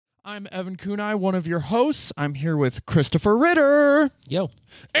I'm Evan Kunai, one of your hosts. I'm here with Christopher Ritter. Yo.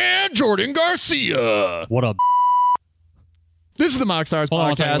 And Jordan Garcia. What up? This is the Moxstars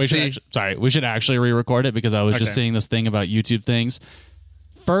podcast. We should actually re-record it because I was just seeing this thing about YouTube things.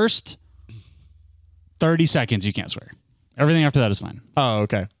 First 30 seconds, you can't swear. Everything after that is fine. Oh,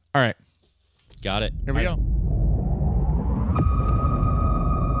 okay. All right. Got it. Here we go.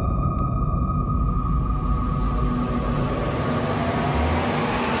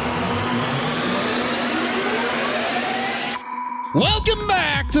 Welcome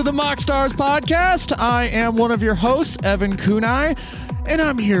back to the Moxstars podcast. I am one of your hosts, Evan Kunai, and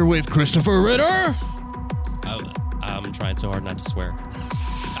I'm here with Christopher Ritter. I'm trying so hard not to swear.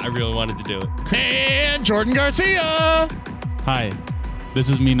 I really wanted to do it. And Jordan Garcia. Hi. This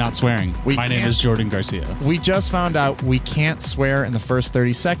is me not swearing. My name is Jordan Garcia. We just found out we can't swear in the first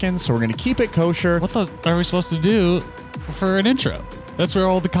 30 seconds, so we're going to keep it kosher. What the are we supposed to do for an intro? That's where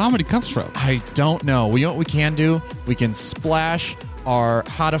all the comedy comes from. I don't know. You know what we can do? We can splash our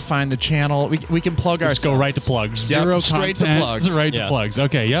how to find the channel. We can plug ourselves. Just go right to plugs. Zero straight content, to plugs. Right to plugs.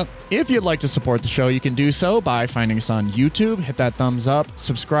 Okay, yep. If you'd like to support the show, you can do so by finding us on YouTube. Hit that thumbs up,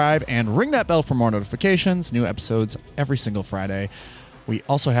 subscribe, and ring that bell for more notifications. New episodes every single Friday. We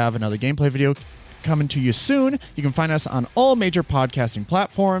also have another gameplay video coming to you soon. You can find us on all major podcasting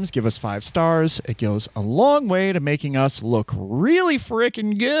platforms. Give us 5 stars. It goes a long way to making us look really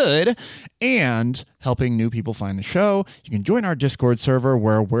freaking good and helping new people find the show. You can join our Discord server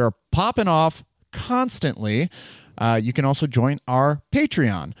where we're popping off constantly. You can also join our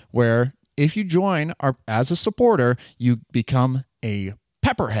Patreon, where if you join as a supporter, you become a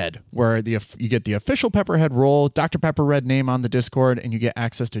Pepperhead, where you get the official Pepperhead role, Dr. Pepper Red name on the Discord, and you get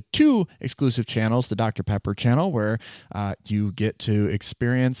access to 2 exclusive channels, the Dr. Pepper channel, where you get to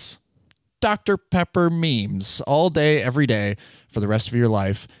experience Dr. Pepper memes all day, every day for the rest of your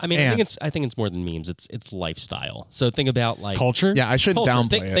life. I mean, I think it's more than memes. It's lifestyle. So think about like culture. Yeah, I shouldn't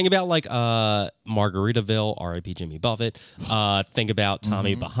downplay it. Think about like Margaritaville, R.I.P. Jimmy Buffett. Think about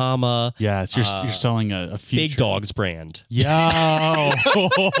Tommy Bahama. Yeah, you're selling a future. Big Dogs brand. Yo.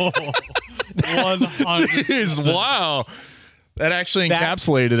 100%. Jeez, wow. That actually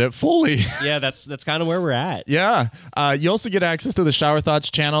encapsulated it fully. Yeah, that's kind of where we're at. Yeah. You also get access to the Shower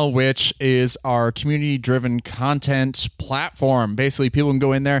Thoughts channel, which is our community-driven content platform. Basically, people can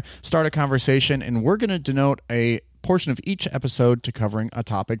go in there, start a conversation, and we're going to denote a portion of each episode to covering a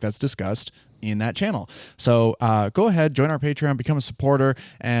topic that's discussed in that channel. So go ahead, join our Patreon, become a supporter,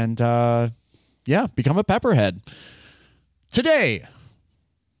 and become a Pepperhead. Today,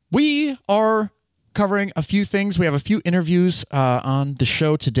 we are covering a few things. We have a few interviews on the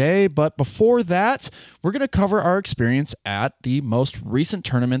show today, but before that, we're going to cover our experience at the most recent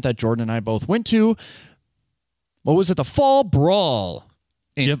tournament that Jordan and I both went to. What was it? The Fall Brawl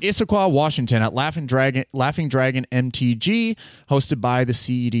in Issaquah, Washington at Laughing Dragon MTG, hosted by the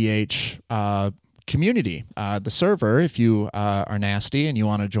CEDH community. The server, if you are nasty and you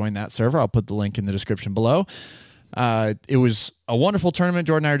want to join that server, I'll put the link in the description below. It was a wonderful tournament.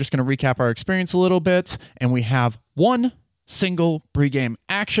 Jordan and I are just going to recap our experience a little bit, and we have one single pregame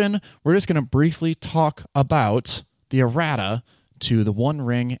action. We're just going to briefly talk about the errata to the One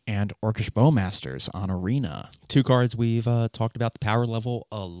Ring and Orcish Bowmasters on Arena. 2 cards we've talked about the power level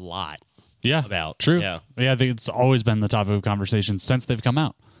a lot. Yeah, about true. Yeah, I think it's always been the topic of conversation since they've come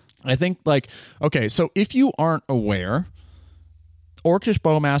out. I think, so if you aren't aware, Orcish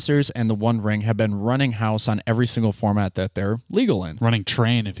Bowmasters and the One Ring have been running house on every single format that they're legal in. Running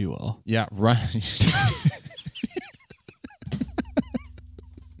train, if you will. Yeah, right.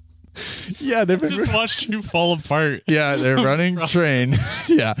 Yeah, they've been just watched you fall apart. Yeah, they're running train.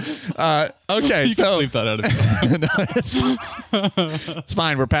 Yeah. Okay, you so can leave that out of it. No, it's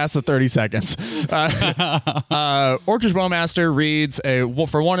fine. We're past the 30 seconds. Orcish Bowmaster reads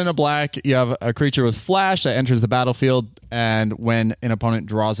for 1 in a black, you have a creature with flash that enters the battlefield, and when an opponent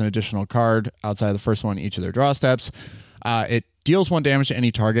draws an additional card outside of the first one in each of their draw steps, it deals 1 damage to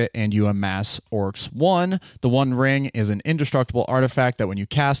any target, and you amass Orcs 1. The One Ring is an indestructible artifact that when you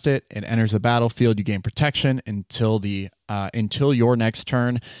cast it, it enters the battlefield. You gain protection until your next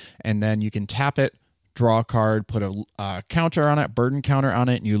turn, and then you can tap it, draw a card, put a counter on it, burden counter on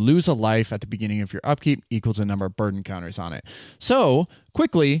it, and you lose a life at the beginning of your upkeep equal to the number of burden counters on it. So,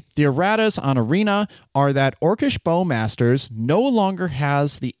 quickly, the erratas on Arena are that Orcish Bowmasters no longer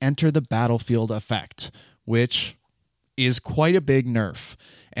has the enter the battlefield effect, which is quite a big nerf.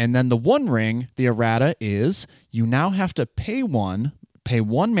 And then the One Ring, the errata is you now have to pay 1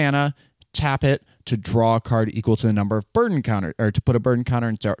 mana, tap it to draw a card equal to the number of burden counter, or to put a burden counter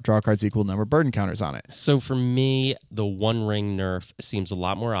and draw cards equal to the number of burden counters on it. So for me, the One Ring nerf seems a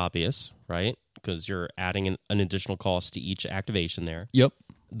lot more obvious, right? Because you're adding an additional cost to each activation there. Yep.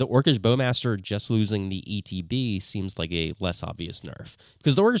 The Orcish Bowmaster just losing the ETB seems like a less obvious nerf.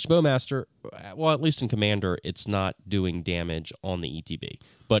 Because the Orcish Bowmaster, well, at least in Commander, it's not doing damage on the ETB.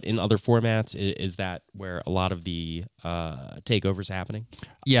 But in other formats, is that where a lot of the takeovers happening?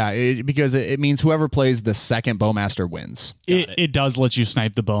 Yeah, because it means whoever plays the second Bowmaster wins. It does let you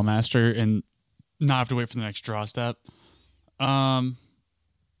snipe the Bowmaster and not have to wait for the next draw step. Yeah,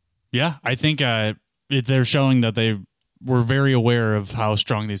 I think they're showing that they were very aware of how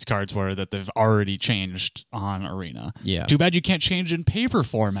strong these cards were, that they've already changed on Arena. Yeah. Too bad you can't change in paper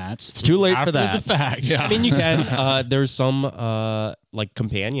formats. It's too late after for that. the fact. Yeah. I mean, you can. There's some like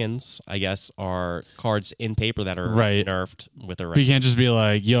companions, I guess, are cards in paper that are nerfed with a But you can't just be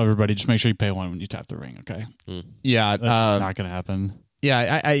like, yo, everybody, just make sure you pay one when you tap the ring, okay? Yeah. That's just not going to happen.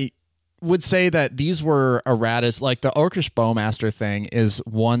 Yeah, I would say that these were erratas. Like the Orcish Bowmaster thing is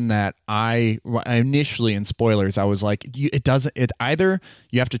one that I initially, in spoilers, I was like, it either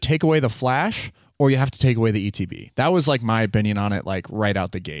you have to take away the flash or you have to take away the ETB. That was like my opinion on it, like right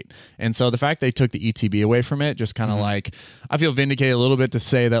out the gate. And so the fact they took the ETB away from it, just kind of like, I feel vindicated a little bit to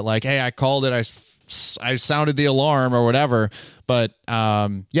say that like, hey, I called it, I sounded the alarm or whatever. But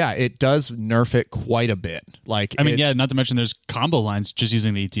yeah, it does nerf it quite a bit. Like, I mean, yeah, not to mention there's combo lines just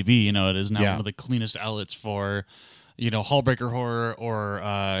using the ETB. You know, it is now one of the cleanest outlets for, Hullbreaker Horror or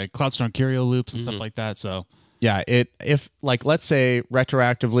Cloudstone Curio loops and stuff like that. So yeah, if like let's say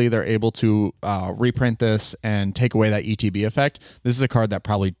retroactively they're able to reprint this and take away that ETB effect, this is a card that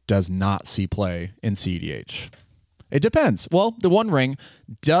probably does not see play in CEDH. It depends. Well, the One Ring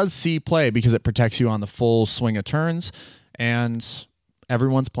does see play because it protects you on the full swing of turns, and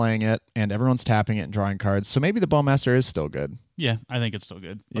everyone's playing it, and everyone's tapping it and drawing cards. So maybe the Bowmaster is still good. yeah, I think it's still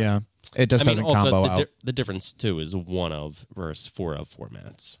good. Yeah, it just doesn't also combo out. The difference too is 1 of versus 4 of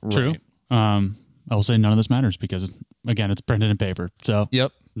formats. True. Right. I will say none of this matters because, again, it's printed in paper. So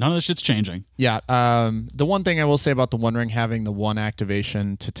Yep. none of this shit's changing. Yeah. The one thing I will say about the One Ring having the one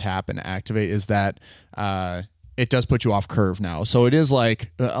activation to tap and activate is that it does put you off curve now. So it is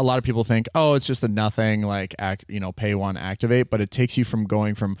like a lot of people think, oh, it's just a nothing, like pay one, activate, but it takes you from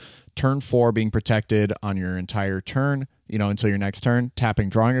going from turn 4 being protected on your entire turn, until your next turn, tapping,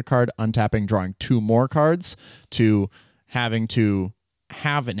 drawing a card, untapping, drawing 2 more cards, to having to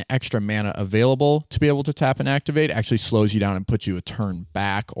have an extra mana available to be able to tap and activate. Actually slows you down and puts you a turn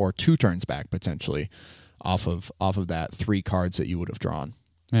back or 2 turns back potentially off of that 3 cards that you would have drawn.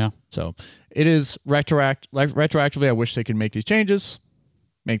 Yeah. So it is retroactively. I wish they could make these changes,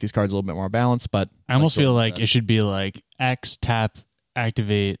 make these cards a little bit more balanced. But I almost feel like it should be like X tap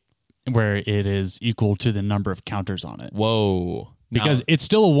activate, where it is equal to the number of counters on it. Whoa. Because it's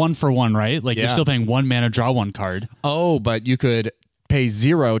still a 1-for-1, right? Like you're still paying 1 mana, draw 1 card. Oh, but you could pay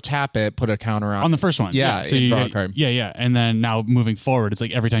 0, tap it, put a counter on the first one. Yeah, so you draw a card. Yeah. And then now moving forward, it's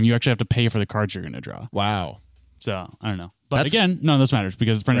like every time you actually have to pay for the cards you're going to draw. Wow. So I don't know. But again, none of this matters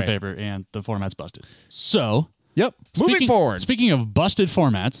because it's printed paper and the format's busted. So yep. Moving forward. Speaking of busted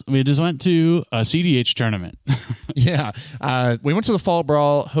formats, we just went to a CDH tournament. Yeah. We went to the Fall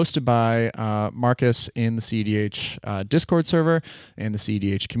Brawl hosted by Marcus in the CDH Discord server and the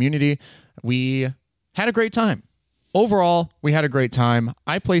CDH community. We had a great time. Overall, we had a great time.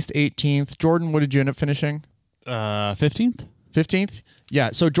 I placed 18th. Jordan, what did you end up finishing? 15th? 15th?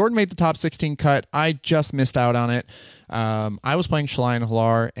 Yeah, so Jordan made the top 16 cut. I just missed out on it. I was playing Shalai and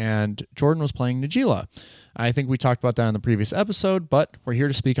Halar, and Jordan was playing Najila. I think we talked about that in the previous episode, but we're here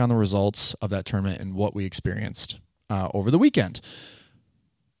to speak on the results of that tournament and what we experienced over the weekend.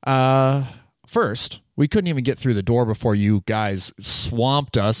 First, we couldn't even get through the door before you guys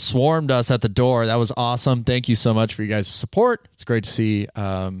swarmed us at the door. That was awesome. Thank you so much for you guys' support. It's great to see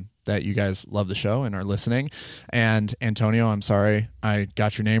that you guys love the show and are listening. And Antonio, I'm sorry I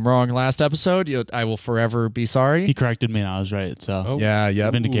got your name wrong last episode. I will forever be sorry. He corrected me and I was right. So yeah,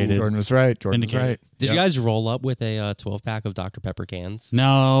 vindicated. Jordan was right. Vindicated. Did you guys roll up with a 12-pack of Dr. Pepper cans?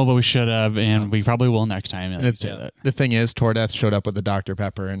 No, but we should have, and we probably will next time. The thing is, Tordeth showed up with the Dr.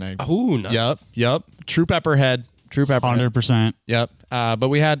 Pepper, and I. Oh, nice. Yep. True Pepperhead. 100%. Yep. But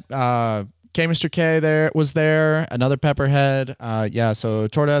we had K Mr. K was there, another Pepperhead. So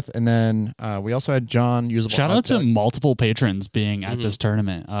Tordeth, and then we also had John usable. Shout out to multiple patrons being at this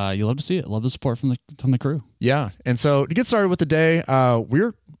tournament. You love to see it. Love the support from the crew. Yeah. And so to get started with the day,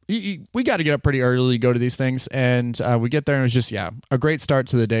 we got to get up pretty early to go to these things, and we get there and it was just a great start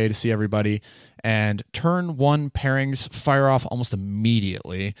to the day to see everybody. And turn 1 pairings fire off almost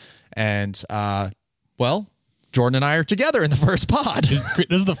immediately, and Well, Jordan and I are together in the first pod. This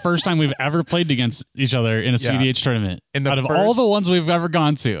is the first time we've ever played against each other in a CDH tournament. Out of all the ones we've ever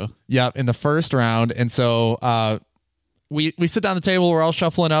gone to. Yep, in the first round. And so we sit down at the table. We're all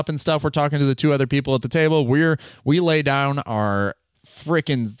shuffling up and stuff. We're talking to the two other people at the table. We lay down our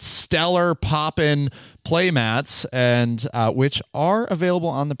freaking stellar poppin' playmats, and which are available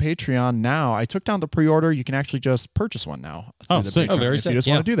on the Patreon now. I took down the pre-order. You can actually just purchase one now. Oh, sick. Patreon Very if sick. you just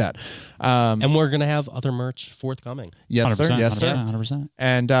want to do that. And we're going to have other merch forthcoming. Yes, 100%, sir. Yes, 100%, sir. 100%.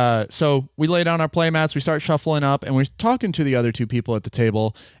 And so we lay down our playmats. We start shuffling up, and we're talking to the other two people at the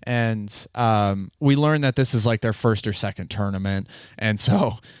table, and we learn that this is like their first or second tournament, and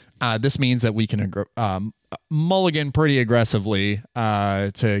so this means that we can mulligan pretty aggressively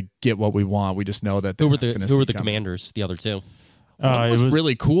to get what we want. We just know that Who were the commanders? The other two. It was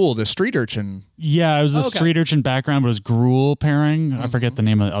really cool. The street urchin. Yeah, it was the street urchin background, but it was Gruul pairing. I forget the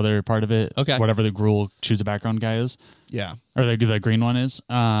name of the other part of it. Okay. Whatever the Gruul choose a background guy is. Yeah. Or the green one is.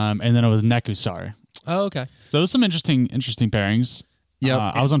 And then it was Nekusar. Oh, okay. So it was some interesting pairings. Yeah.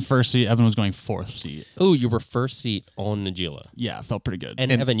 I was on first seat. Evan was going fourth seat. Oh, you were first seat on Nagila. Yeah, it felt pretty good.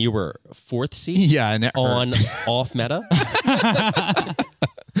 And Evan, you were fourth seat? Yeah. And on off meta? Got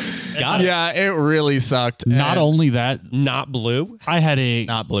it. Yeah, it really sucked. Not only that, Not blue? I had a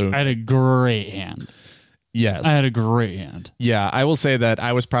Not blue. I had a great hand. Yes. I had a great hand. Yeah, I will say that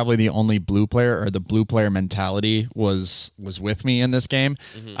I was probably the only blue player, or the blue player mentality was with me in this game.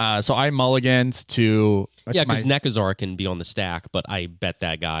 So I mulliganed to... Yeah, because Nekazar can be on the stack, but I bet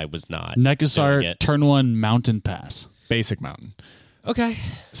that guy was not. doing Nekusar, it. turn one, mountain pass. Basic mountain. Okay.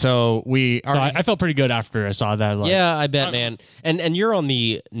 So we So I felt pretty good after I saw that. Like, Yeah, I bet, man. And you're on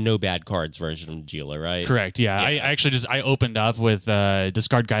the no bad cards version of Nagila, right? correct. Yeah. I actually I opened up with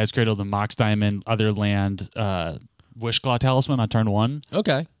discard Gaia's Cradle, the Mox Diamond, other land, Wishclaw Talisman on turn one.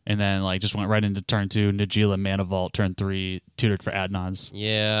 Okay. And then just went right into turn two, Nagila Mana Vault, turn three, tutored for Adnons.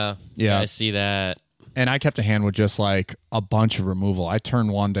 Yeah. Yeah. I see that. And I kept a hand with just like a bunch of removal. I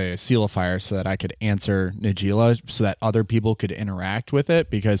turned one day a Seal of Fire so that I could answer Nagila so that other people could interact with it.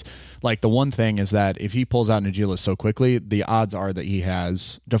 Because like the one thing is that if he pulls out Nagila so quickly, the odds are that he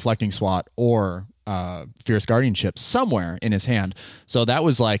has Deflecting Swat or Fierce Guardianship somewhere in his hand. So that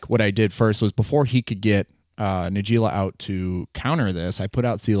was like what I did first was before he could get Nagila out to counter this, I put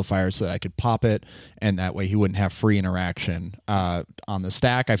out Seal of Fire so that I could pop it, and that way he wouldn't have free interaction on the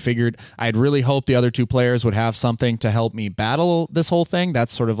stack. I figured I'd really hoped the other two players would have something to help me battle this whole thing.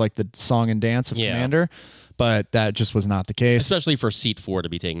 That's sort of like the song and dance of Commander, but that just was not the case. Especially for seat 4 to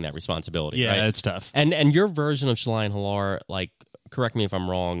be taking that responsibility. Yeah, right? it's tough. And your version of Shalai Halar, like, correct me if I'm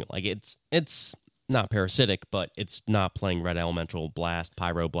wrong, like it's not parasitic, but it's not playing Red Elemental Blast,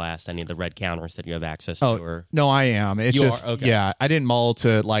 Pyro Blast, any of the red counters that you have access to. Or... No, I am. It's You just are? Okay. yeah, I didn't mull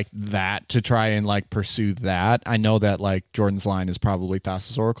to like that to try and like pursue that. I know that like Jordan's line is probably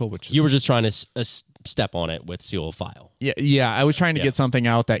Thassa's Oracle, which is, You were just trying to step on it with Seal of File. yeah. I was trying to get something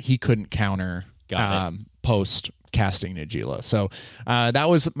out that he couldn't counter Got post casting Nagila. So that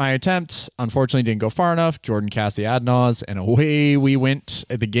was my attempt. Unfortunately, didn't go far enough. Jordan cast the Adnaz, and away we went.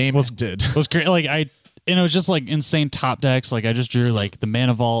 The game ended. It was great. And it was just like insane top decks. Like I just drew like the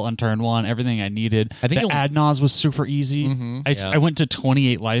Mana Vault on turn one, everything I needed. I think the Adnaz was super easy. I went to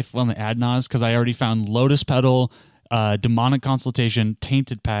 28 life on the Adnaz because I already found Lotus Petal, Demonic Consultation,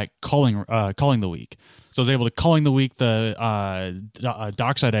 Tainted Pact, Calling the Weak. So I was able to Calling the Weak, the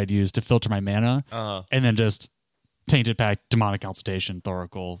Dockside I'd used to filter my mana, and then just Tainted Pact, Demonic Consultation,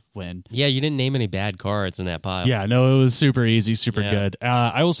 Thoracle, win. Yeah, you didn't name any bad cards in that pile. Yeah, no, it was super easy, super good.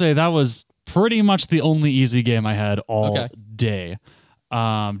 I will say that was pretty much the only easy game I had all day. Do you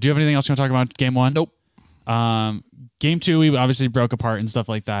have anything else you want to talk about game one? Nope. Game two, we obviously broke apart and stuff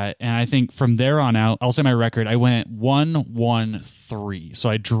like that. And I think from there on out, I'll say my record, I went 1-1-3.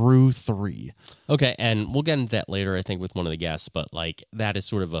 So I drew 3. Okay, and we'll get into that later, I think, with one of the guests, but like that is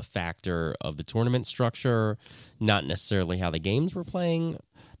sort of a factor of the tournament structure, not necessarily how the games were playing.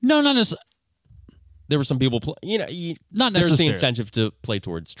 No, not necessarily. There were some people, Not there's the necessarily. incentive to play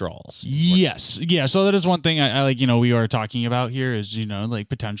towards draws. Yes. Yeah. So that is one thing I like, we are talking about here is, like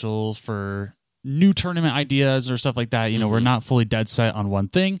potentials for new tournament ideas or stuff like that. We're not fully dead set on one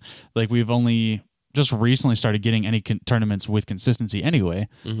thing. Like we've only just recently started getting any tournaments with consistency anyway.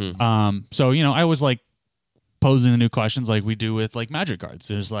 So, I was like posing the new questions like we do with like Magic cards.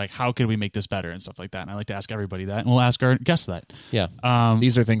 It's like, how could we make this better and stuff like that? And I like to ask everybody that, and we'll ask our guests that. Yeah.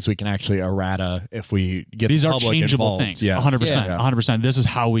 These are things we can actually errata if we get these the are public changeable involved. things. Yeah. 100%. Yeah. 100%. This is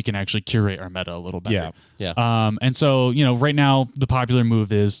how we can actually curate our meta a little better. Yeah. And so, right now the popular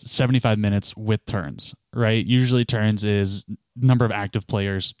move is 75 minutes with turns, right? Usually turns is number of active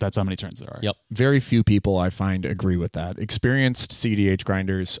players, that's how many turns there are. Yep. Very few people I find agree with that. Experienced CDH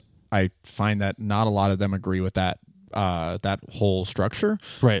grinders, I find that not a lot of them agree with that whole structure.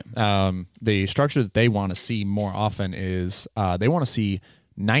 Right. The structure that they want to see more often is they want to see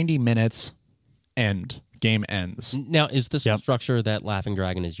 90 minutes end. Game ends. Now, is this a structure that Laughing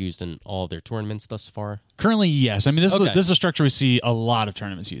Dragon has used in all of their tournaments thus far? Currently, yes. I mean, this is a structure we see a lot of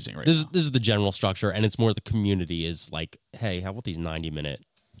tournaments using right now. This is the general structure, and it's more the community is like, hey, how about these 90-minute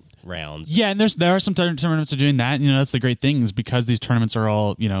rounds? Yeah, and there are some tournaments that are doing that. That's the great thing is because these tournaments are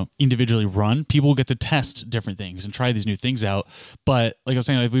all individually run, people get to test different things and try these new things out. But like I was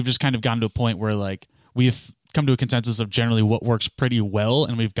saying, like, we've just kind of gotten to a point where like we've come to a consensus of generally what works pretty well,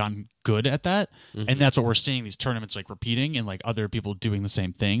 and we've gotten good at that. And that's what we're seeing these tournaments like repeating and like other people doing the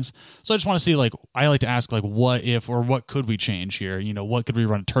same things. So I just want to see, like, I like to ask, like, what if or what could we change here? What could we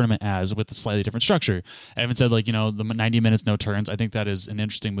run a tournament as with a slightly different structure? I haven't said, like, the 90 minutes, no turns. I think that is an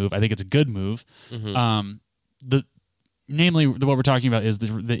interesting move. I think it's a good move. Namely, what we're talking about is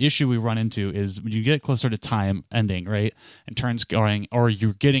the issue we run into is when you get closer to time ending, right, and turns going, or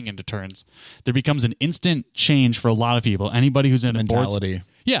you're getting into turns, there becomes an instant change for a lot of people. Anybody who's in mentality.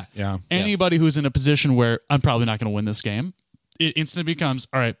 Anybody who's in a position where I'm probably not going to win this game, it instantly becomes,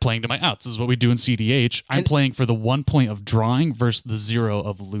 all right, playing to my outs. This is what we do in CDH. I'm playing for the 1 point of drawing versus the 0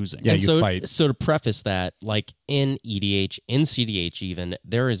 of losing. Yeah, fight. So to preface that, like in EDH, in CDH even,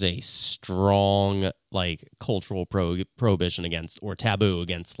 there is a strong like cultural prohibition against or taboo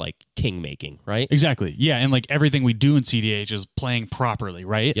against like king making, right? Exactly. Yeah, and like everything we do in CDH is playing properly,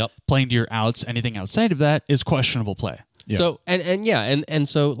 right? Yep. Playing to your outs. Anything outside of that is questionable play. Yeah. So and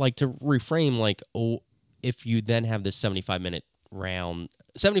so like to reframe, like, if you then have this 75-minute round,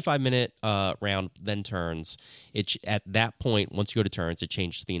 then turns, it at that point, once you go to turns, it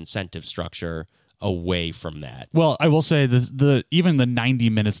changes the incentive structure away from that. Well, I will say the even the 90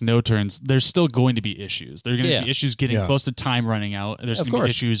 minutes no turns, there's still going to be issues. There are going to be issues getting close to time running out. There's going to be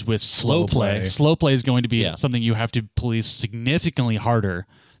issues with slow play. Slow play is going to be something you have to police significantly harder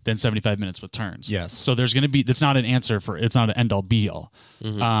than 75 minutes with turns. Yes. So there's going to be, it's not an answer for, it's not an end all be all.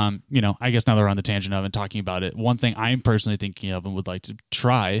 I guess now that we're on the tangent of and talking about it, one thing I'm personally thinking of and would like to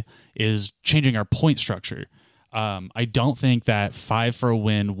try is changing our point structure. I don't think that 5 for a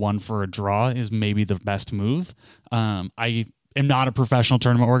win, 1 for a draw is maybe the best move. I am not a professional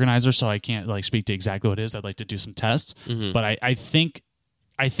tournament organizer, so I can't like speak to exactly what it is. I'd like to do some tests, but I think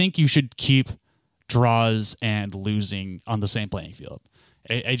you should keep draws and losing on the same playing field.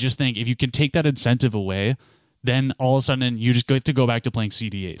 I just think if you can take that incentive away, then all of a sudden you just get to go back to playing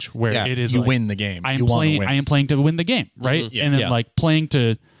CDH, where it is you like, win the game. I am playing to win the game, right? And then like playing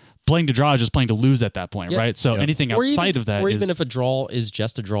to draw is just playing to lose at that point, right? So anything outside of that, or even if a draw is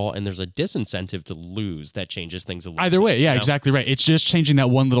just a draw and there's a disincentive to lose, that changes things a little. Either way, exactly right. It's just changing that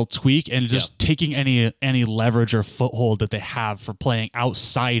one little tweak and just taking any leverage or foothold that they have for playing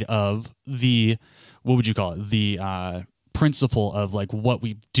outside of the, what would you call it? The principle of like what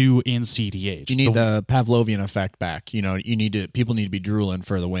we do in CDH. You need the Pavlovian effect back. People need to be drooling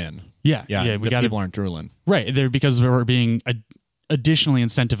for the win. People aren't drooling. Right. They're because we're being additionally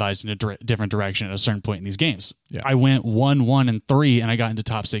incentivized in a different direction at a certain point in these games. Yeah. I went 1, 1, and 3 and I got into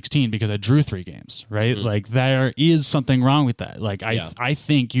top 16 because I drew 3 games, right? Like there is something wrong with that. Like I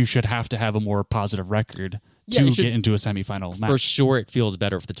think you should have to have a more positive record to get into a semifinal match. For sure, it feels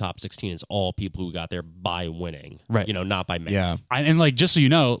better if the top 16 is all people who got there by winning, right? Not by math. Yeah, and like just so you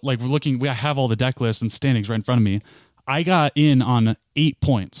know, like we have all the deck lists and standings right in front of me. I got in on 8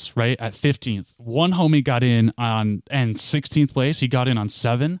 points, right at 15th. One homie got in on 16th place. He got in on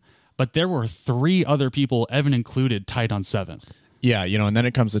 7, but there were 3 other people, Evan included, tied on 7. Yeah, and then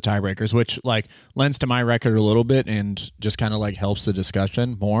it comes to tiebreakers, which like lends to my record a little bit and just kind of like helps the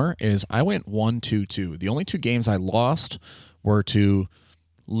discussion more. Is I went 1-2-2. The only 2 games I lost were to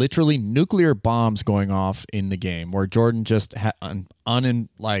literally nuclear bombs going off in the game, where Jordan just had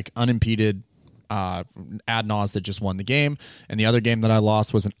unimpeded ad nos that just won the game, and the other game that I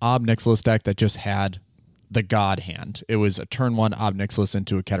lost was an Ob Nixilis deck that just had the God Hand. It was a turn 1 Ob Nixilis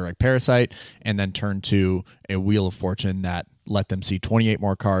into a Cataract Parasite, and then turn 2 a Wheel of Fortune that let them see 28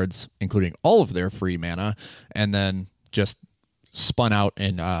 more cards, including all of their free mana, and then just spun out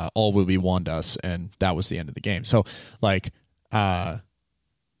and all will be wand us, and that was the end of the game. So, like,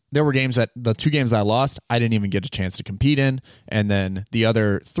 there were games that the 2 games I lost, I didn't even get a chance to compete in, and then the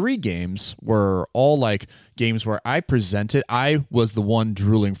other 3 games were all like games where I was the one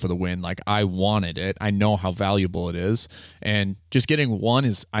drooling for the win. Like I wanted it. I know how valuable it is, and just getting 1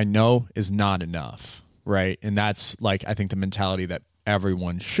 is not enough. Right. And that's like, I think the mentality that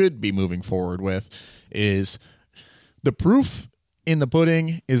everyone should be moving forward with is the proof in the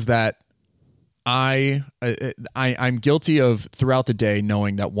pudding is that I'm guilty of throughout the day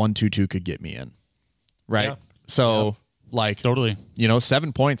knowing that 1-2-2 could get me in, right? Yeah. So like Totally.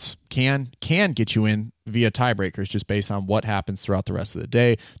 7 points can get you in via tiebreakers just based on what happens throughout the rest of the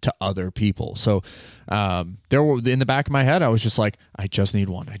day to other people. So there were in the back of my head, I was just like, I just need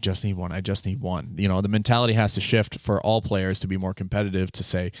one. The mentality has to shift for all players to be more competitive to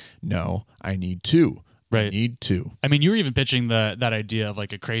say, no, I need two. Right. I need two. I mean, you were even pitching that idea of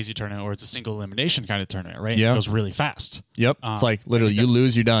like a crazy tournament or it's a single elimination kind of tournament, right? Yeah. It goes really fast. Yep. It's like literally you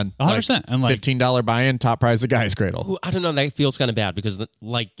lose, you're done. 100%. And like $15 buy-in, top prize, the guy's cradle. Ooh, I don't know. That feels kind of bad because,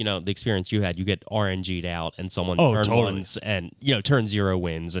 the experience you had, you get RNG'd out and someone turn ones and turn 0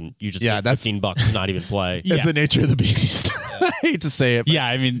 wins and you just get $15 to not even play. It's the nature of the beast. I hate to say it. But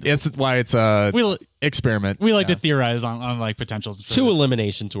I mean, it's why it's a experiment. We like to theorize on like potentials. For 2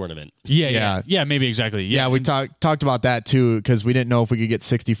 elimination tournament. Yeah, maybe exactly. Yeah, we talked about that too because we didn't know if we could get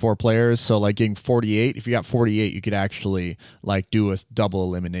 64 players. So like getting 48, if you got 48, you could actually like do a double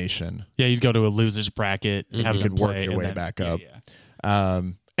elimination. Yeah, you'd go to a loser's bracket, have you a could good work play, your way then, back up. Yeah.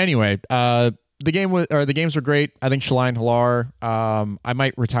 Anyway, the games were great. I think Shalai and Halar. I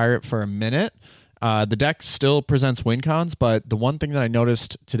might retire it for a minute. The deck still presents win cons, but the one thing that I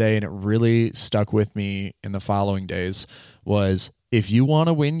noticed today, and it really stuck with me in the following days, was if you want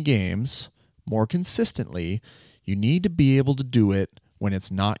to win games more consistently, you need to be able to do it when it's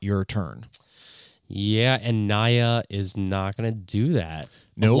not your turn. Yeah, and Naya is not going to do that.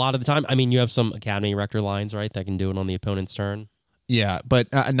 Nope. A lot of the time. I mean, you have some Academy Rector lines, right, that can do it on the opponent's turn. Yeah, but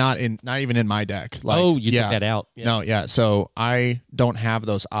not even in my deck. Like, you took that out. Yeah. No, yeah. So I don't have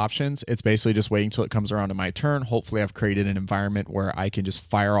those options. It's basically just waiting till it comes around to my turn. Hopefully, I've created an environment where I can just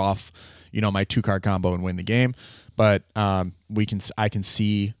fire off, my 2-card combo and win the game. But I can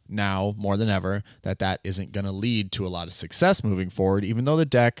see now more than ever that isn't going to lead to a lot of success moving forward. Even though the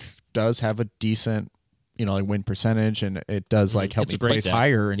deck does have a decent, win percentage and it does help me place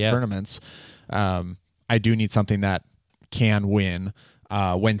higher in tournaments. I do need something that can win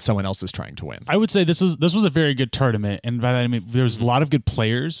when someone else is trying to win. I would say this was a very good tournament, and by that I mean there was a lot of good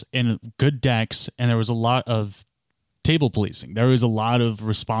players and good decks, and there was a lot of table policing. There was a lot of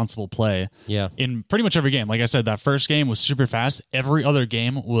responsible play. Yeah. In pretty much every game. Like I said, that first game was super fast. Every other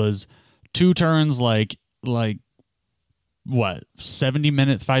game was 2 turns, like what 70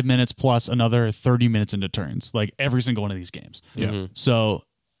 minutes, 5 minutes plus another 30 minutes into turns. Like every single one of these games. Yeah. Mm-hmm. So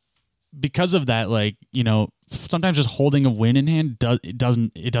because of that, sometimes just holding a win in hand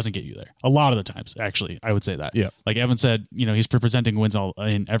doesn't get you there. A lot of the times, actually, I would say that. Yeah. Like Evan said, he's presenting wins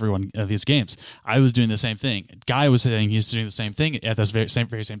in every one of these games. I was doing the same thing. Guy was saying he's doing the same thing at this very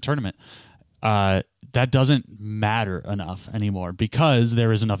same tournament. That doesn't matter enough anymore because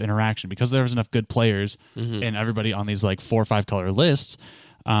there is enough interaction, because there is enough good players and everybody on these 4 or 5 color lists.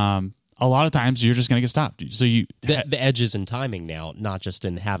 A lot of times you're just going to get stopped. So the edge is in timing now, not just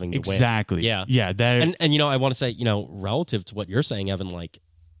in having to win. Exactly. Yeah. Yeah. And I want to say, relative to what you're saying, Evan,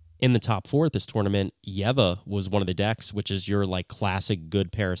 in the top 4 at this tournament, Yeva was one of the decks, which is your classic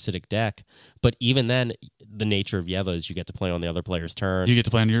good parasitic deck. But even then, the nature of Yeva is you get to play on the other player's turn. You get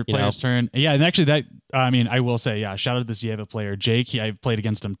to play on your player's turn. Yeah, and actually I will say, shout out to this Yeva player, Jake. I played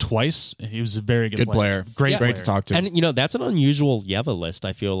against him twice. He was a very good player. Great to talk to. And, that's an unusual Yeva list,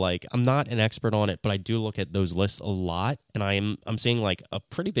 I feel like. I'm not an expert on it, but I do look at those lists a lot, and I'm seeing a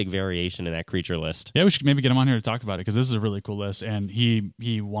pretty big variation in that creature list. Yeah, we should maybe get him on here to talk about it because this is a really cool list, and he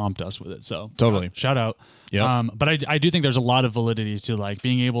whomped us with it. So totally. Shout out. Yeah. But I do think there's a lot of validity to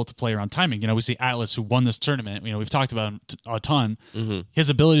being able to play around timing. We see Atlas, who won this tournament. We've talked about him a ton. Mm-hmm. His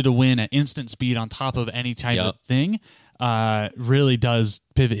ability to win at instant speed on top of any type of thing really does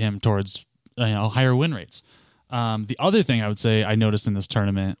pivot him towards higher win rates. The other thing I would say I noticed in this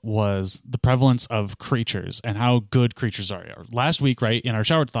tournament was the prevalence of creatures and how good creatures are. Last week, right, in our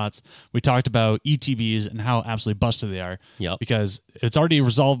showered thoughts, we talked about ETBs and how absolutely busted they are. Yep. Because it's already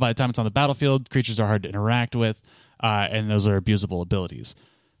resolved by the time it's on the battlefield. Creatures are hard to interact with, and those are abusable abilities.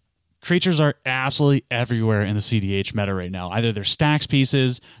 Creatures are absolutely everywhere in the CDH meta right now. Either they're stacks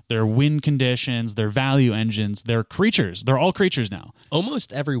pieces, they're win conditions, they're value engines, they're creatures. They're all creatures now.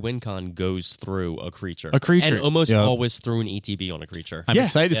 Almost every win con goes through a creature. And almost always through an ETB on a creature. I'm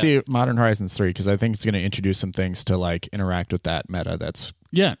excited to see Modern Horizons 3 because I think it's going to introduce some things to interact with that meta that's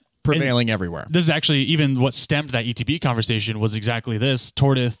prevailing everywhere. This is actually even what stemmed that ETB conversation was exactly this.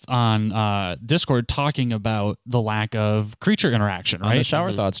 Tordith on Discord talking about the lack of creature interaction, right? On the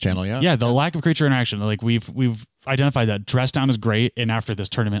Shower Thoughts channel, yeah. Yeah, the lack of creature interaction. We've identified that Dress Down is great, and after this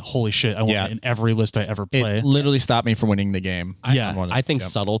tournament, holy shit, I want it in every list I ever play. It literally stopped me from winning the game. I think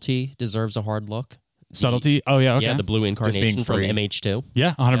Subtlety deserves a hard look. Subtlety. Oh yeah, okay. Yeah, the blue incarnation from free. MH2.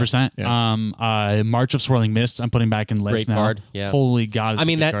 Yeah, 100%. Yeah. March of Swirling Mists. I'm putting back in list Great now. card, yeah. Holy God! It's I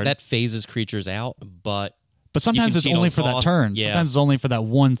mean, a good card. that phases creatures out, but sometimes you can it's cheat only on for that cost. turn. Yeah. Sometimes it's only for that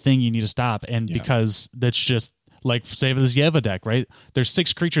one thing you need to stop, and because that's just like say this Yeva deck, right? There's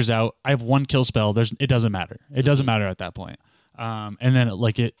 6 creatures out. I have 1 kill spell. It doesn't matter. It doesn't matter at that point. And then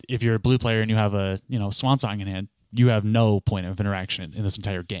if you're a blue player and you have a Swan Song in hand, you have no point of interaction in this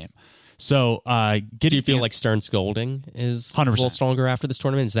entire game. So, do you feel like Stern Scolding is 100%. a little stronger after this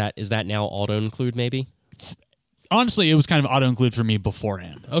tournament? Is that now auto include maybe? Honestly, it was kind of auto include for me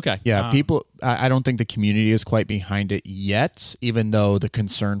beforehand. Okay. Yeah, people. I don't think the community is quite behind it yet, even though the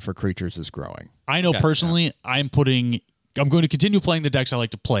concern for creatures is growing. I know personally, I'm going to continue playing the decks I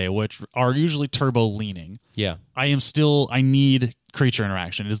like to play, which are usually turbo leaning. Yeah. I need creature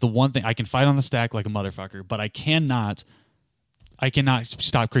interaction. It is the one thing I can fight on the stack like a motherfucker, but I cannot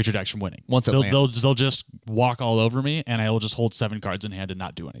stop creature decks from winning. Once it they'll just walk all over me, and I will just hold 7 cards in hand and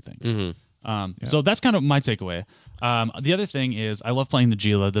not do anything. Mm-hmm. So that's kind of my takeaway. The other thing is I love playing the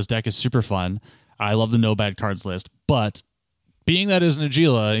Gila. This deck is super fun. I love the no bad cards list, but being that is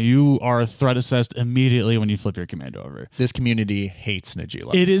Najila, you are threat assessed immediately when you flip your command over. This community hates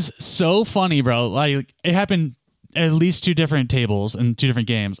Najila. It is so funny, bro. Like it happened at least 2 different tables and 2 different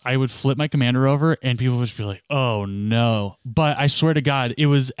games. I would flip my commander over and people would just be like, oh no. But I swear to God, it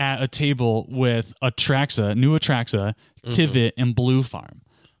was at a table with Atraxa, new Atraxa, Tivit, and Blue Farm.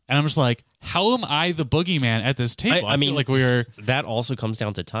 And I'm just like, how am I the boogeyman at this table? I mean, feel like we're... That also comes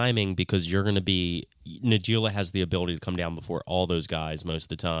down to timing because you're going to be... Najila has the ability to come down before all those guys most of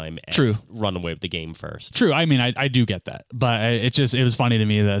the time and True. Run away with the game first. True. I mean, I do get that. But it was funny to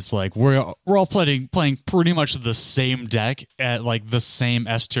me that it's like we're all playing pretty much the same deck at like the same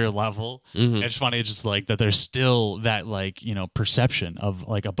S tier level. Mm-hmm. It's funny just like that there's still that perception of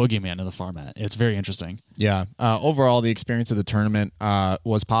like a boogeyman in the format. It's very interesting. Yeah. Overall, the experience of the tournament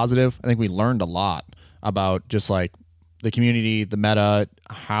was positive. I think we learned a lot about just like the community, the meta,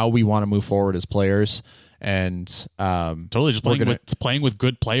 how we want to move forward as players, and totally just playing with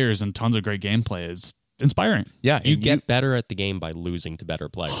good players and tons of great gameplay is inspiring. Yeah, you get better at the game by losing to better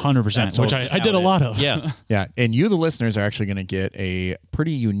players. 100%, which I did a lot of. Yeah, yeah, and you, the listeners, are actually going to get a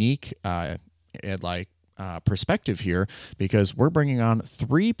pretty unique perspective here because we're bringing on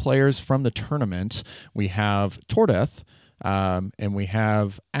 3 players from the tournament. We have Tordeth, and we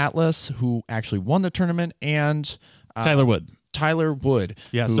have Atlas, who actually won the tournament, and Tyler Wood.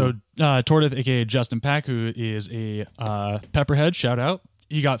 Yeah, so Tordeth, a.k.a. Justin Pack, who is a Pepperhead, shout out.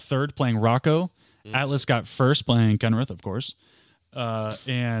 He got 3rd playing Rocco. Atlas got 1st playing Kenrith, of course.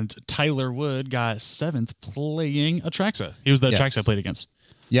 And Tyler Wood got 7th playing Atraxa. He was the Atraxa I played against.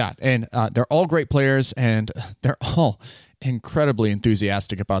 Yeah, and they're all great players, and they're all incredibly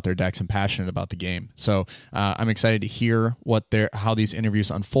enthusiastic about their decks and passionate about the game. So I'm excited to hear how these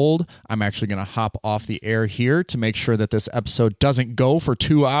interviews unfold. I'm actually going to hop off the air here to make sure that this episode doesn't go for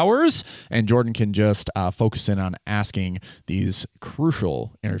 2 hours, and Jordan can just focus in on asking these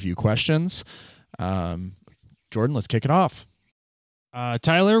crucial interview questions. Jordan, let's kick it off.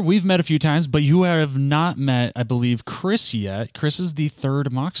 Tyler, we've met a few times, but you have not met, I believe, Chris yet. Chris is the 3rd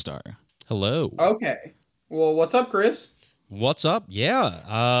Moxstar. Hello. Okay. Well, what's up, Chris? What's up?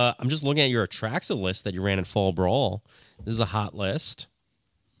 Yeah. I'm just looking at your Atraxa list that you ran in Fall Brawl. This is a hot list.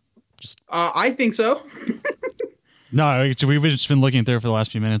 I think so. No, we've just been looking through it for the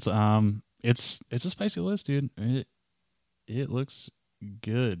last few minutes. It's a spicy list, dude. It looks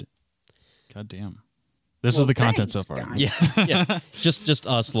good. God damn. This is the content so far. Guys. Yeah. Just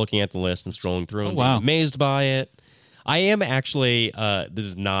us looking at the list and scrolling through and being amazed by it. I am actually, this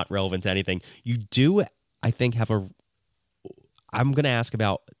is not relevant to anything. You do, I think, I'm going to ask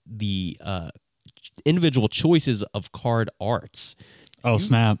about the individual choices of card arts. Oh,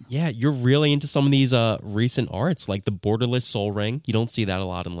 snap. Yeah, you're really into some of these recent arts, like the Borderless Soul Ring. You don't see that a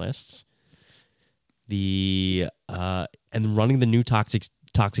lot in lists. And running the new Toxic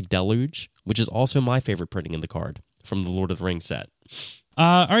Deluge, which is also my favorite printing in the card from the Lord of the Rings set.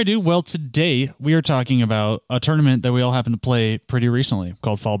 All right, dude. Well, today we are talking about a tournament that we all happened to play pretty recently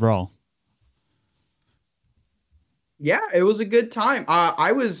called Fall Brawl. Yeah, it was a good time.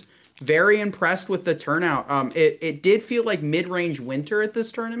 I was very impressed with the turnout. It did feel like mid-range winter at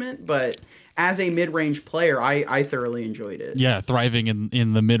this tournament, but as a mid-range player, I thoroughly enjoyed it. Yeah, thriving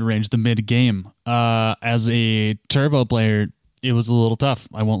in the mid-range, the mid-game. As a turbo player, it was a little tough.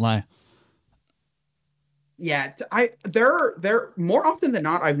 I won't lie. Yeah, there more often than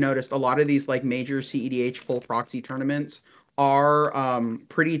not, I've noticed a lot of these like major CEDH full proxy tournaments are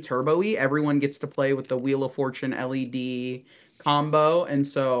pretty turbo-y. Everyone gets to play with the Wheel of Fortune LED combo, and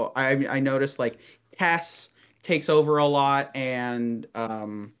so I noticed like Hess takes over a lot, and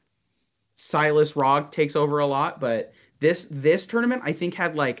Silas Rogg takes over a lot. But this tournament, I think,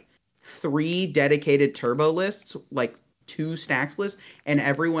 had like 3 dedicated turbo lists, like 2 stacks lists, and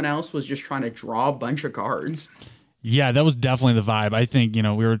everyone else was just trying to draw a bunch of cards. Yeah, that was definitely the vibe. I think, we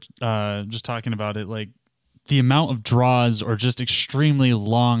were just talking about it, like the amount of draws or just extremely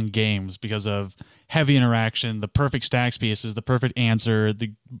long games because of heavy interaction, the perfect stacks pieces, the perfect answer,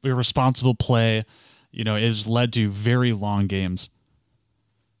 the irresponsible play, it has led to very long games.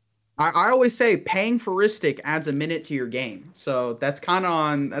 I always say paying for Ristic adds a minute to your game. So that's kind of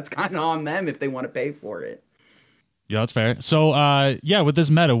on them if they want to pay for it. Yeah, that's fair. So, with this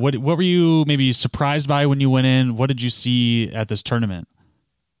meta, what were you maybe surprised by when you went in? What did you see at this tournament?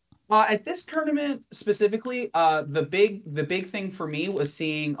 At this tournament specifically, the big thing for me was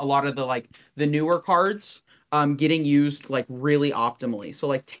seeing a lot of the newer cards getting used like really optimally. So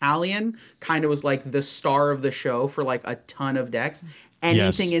like Talion kind of was like the star of the show for like a ton of decks.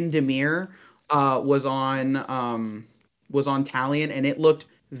 Anything in Dimir was on Talion, and it looked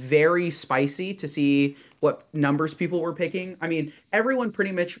very spicy to see what numbers people were picking. I mean, everyone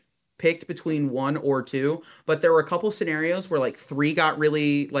pretty much picked between 1 or 2, but there were a couple scenarios where like 3 got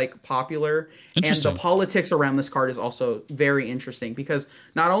really like popular. And the politics around this card is also very interesting because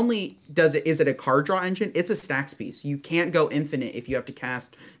not only is it a card draw engine, it's a stacks piece. You can't go infinite if you have to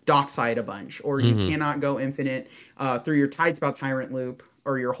cast Dockside a bunch, or you cannot go infinite through your Tidespout Tyrant loop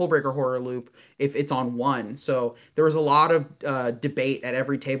or your Hullbreaker Horror loop if it's on 1. So there was a lot of debate at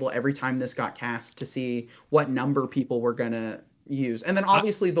every table every time this got cast to see what number people were going to use. And then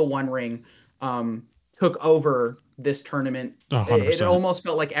obviously the One Ring took over this tournament. It almost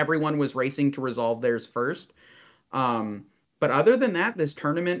felt like everyone was racing to resolve theirs first. But other than that, this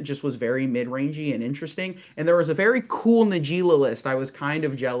tournament just was very mid-rangey and interesting. And there was a very cool Najeela list I was kind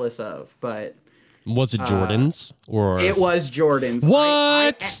of jealous of, but... Was it Jordan's? Or it was Jordan's.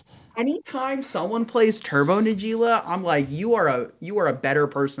 What? Anytime someone plays Turbo Najeela, I'm like, you are a better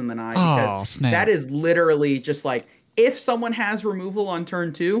person than I, because that is literally just like, if someone has removal on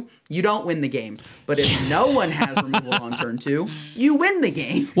turn 2, you don't win the game. But if no one has removal on turn 2, you win the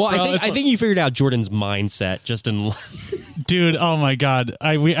game. Well, I think you figured out Jordan's mindset just in... Dude, oh my God.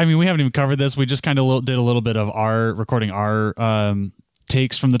 We haven't even covered this. We just kind of did a little bit of recording our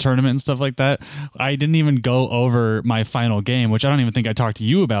takes from the tournament and stuff like that. I didn't even go over my final game, which I don't even think I talked to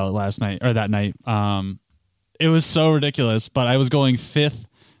you about that night. It was so ridiculous, but I was going 4th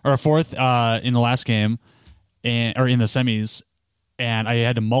in the last game, or in the semis, and I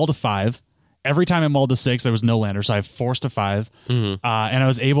had to mull to 5. Every time I mulled to 6, there was no lander, so I forced a 5. And I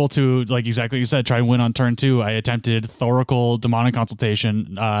was able to, like exactly what you said, try and win on turn 2. I attempted Thoracle, Demonic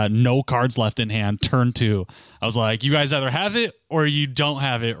Consultation, no cards left in hand, turn 2. I was like, you guys either have it or you don't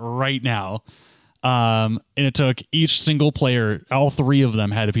have it right now. And it took each single player, all 3 of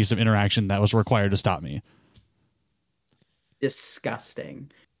them had a piece of interaction that was required to stop me. Disgusting.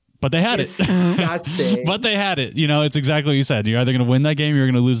 But they had it. But they had it. It's exactly what you said. You're either going to win that game or you're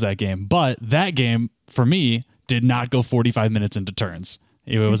going to lose that game. But that game, for me, did not go 45 minutes into turns.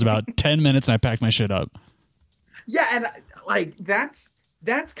 It was about 10 minutes and I packed my shit up. Yeah, and like that's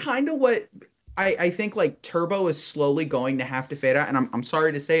kind of what I think like Turbo is slowly going to have to fade out. And I'm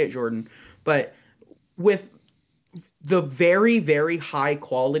sorry to say it, Jordan, but with the very, very high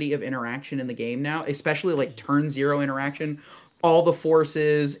quality of interaction in the game now, especially like turn 0 interaction, all the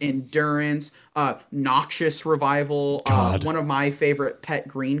forces, endurance, Noxious Revival, one of my favorite pet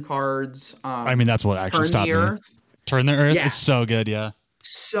green cards. That's what actually stopped me. Turn the Earth is so good, yeah.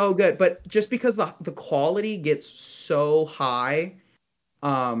 So good, but just because the quality gets so high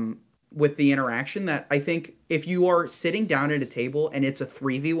with the interaction, that I think if you are sitting down at a table and it's a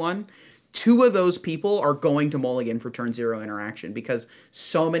 3v1, 2 of those people are going to mulligan for turn 0 interaction, because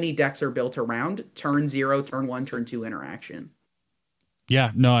so many decks are built around turn 0, turn 1, turn 2 interaction.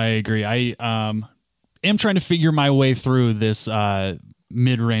 Yeah, no, I agree. I am trying to figure my way through this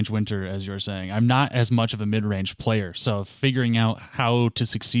mid-range winter, as you're saying. I'm not as much of a mid-range player, so figuring out how to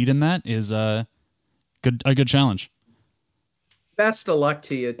succeed in that is a good challenge. Best of luck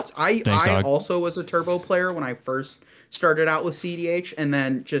to you. I also was a Turbo player when I first started out with CDH, and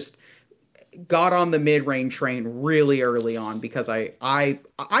then just got on the mid-range train really early on because I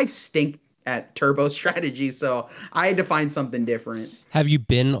stink at Turbo strategy, so I had to find something different. Have you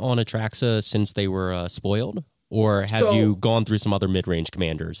been on Atraxa since they were spoiled, or have you gone through some other mid-range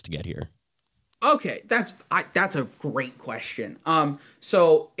commanders to get here? Okay, that's a great question.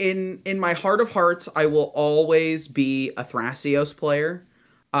 So in my heart of hearts, I will always be a Thrasios player.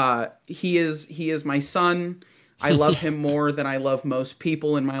 He is my son. I love him more than I love most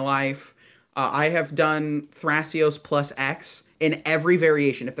people in my life. I have done Thrasios plus X in every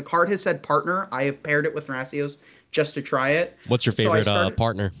variation. If the card has said partner, I have paired it with Thrasios just to try it. What's your So I favorite started.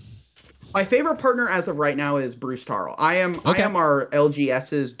 partner? My favorite partner as of right now is Bruce Tarl. I Okay. am our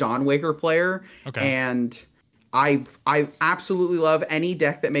LGS's Dawnwaker player, Okay. and I absolutely love any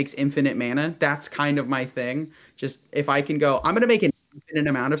deck that makes infinite mana. That's kind of my thing. Just if I can go, I'm gonna make an infinite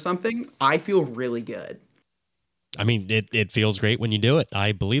amount of something. I feel really good. I mean, it feels great when you do it.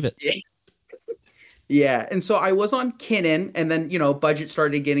 I believe it. Yeah, and so I was on Kinnan, and then budget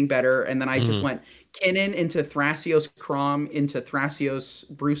started getting better, and then I just Mhm. went Kinnan into Thrasios Crom into Thrasios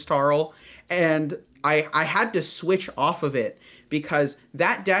Bruce Tarl, and I had to switch off of it because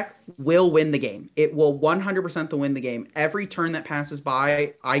that deck will win the game. It will 100% to win the game. Every turn that passes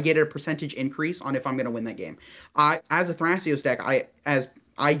by, I get a percentage increase on if I'm going to win that game. I as a Thrasios deck, as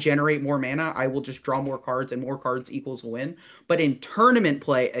I generate more mana, I will just draw more cards, and more cards equals a win. But in tournament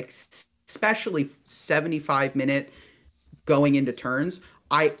play, especially 75-minute going into turns,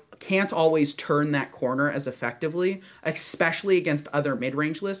 I can't always turn that corner as effectively, especially against other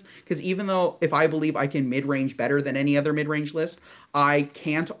mid-range lists. Because even though if I believe I can mid-range better than any other mid-range list, I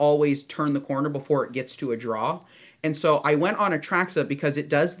can't always turn the corner before it gets to a draw. And so I went on Atraxa because it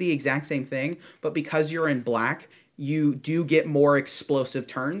does the exact same thing, but because you're in black, you do get more explosive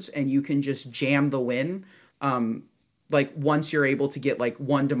turns, and you can just jam the win. Like once you're able to get like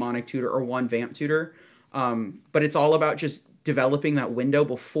one demonic tutor or one vamp tutor. But it's all about just developing that window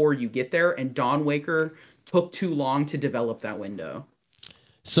before you get there. And Dawnwaker took too long to develop that window.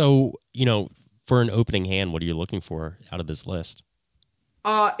 So, for an opening hand, what are you looking for out of this list?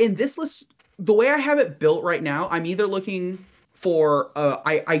 In this list, the way I have it built right now, I'm either looking for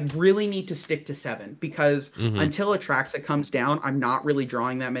I really need to stick to 7 because Mhm. until Atraxa comes down, I'm not really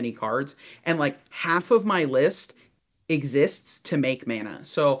drawing that many cards. And like half of my list exists to make mana.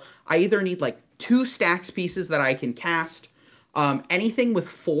 So I either need like 2 stacks pieces that I can cast, anything with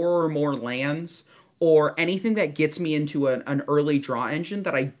 4 or more lands, or anything that gets me into an early draw engine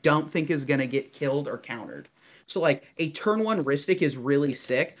that I don't think is going to get killed or countered. So like a turn 1 Ristic is really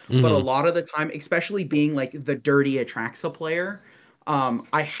sick, but a Mhm. lot of the time, especially being like the dirty Atraxa player,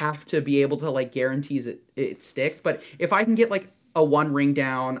 I have to be able to like guarantees it sticks. But if I can get like a 1 ring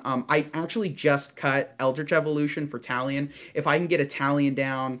down, I actually just cut Eldritch Evolution for Talion. If I can get a Talion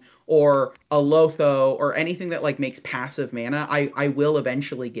down or a Lotho or anything that like makes passive mana, I will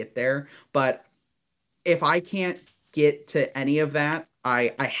eventually get there. But if I can't get to any of that,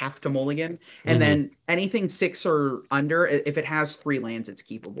 I have to mulligan. And Mhm. then anything 6 or under, if it has 3 lands, it's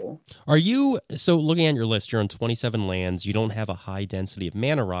keepable. Are you so looking at your list? You're on 27 lands. You don't have a high density of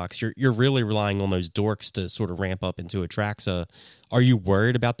mana rocks. You're really relying on those dorks to sort of ramp up into Atraxa. Are you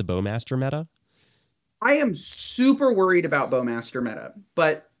worried about the Bowmaster meta? I am super worried about Bowmaster meta,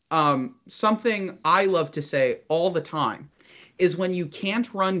 but something I love to say all the time is when you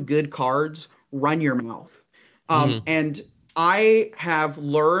can't run good cards, run your mouth. Hmm. And I have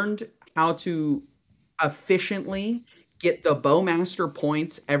learned how to efficiently get the Bowmaster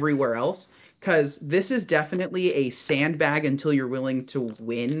points everywhere else because this is definitely a sandbag until you're willing to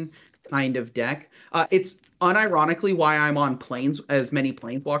win kind of deck. It's unironically why I'm on planes as many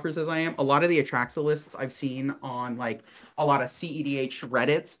planeswalkers as I am. A lot of the Atraxa lists I've seen on like a lot of CEDH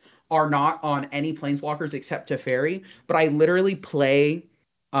Reddits are not on any planeswalkers except Teferi, but I literally play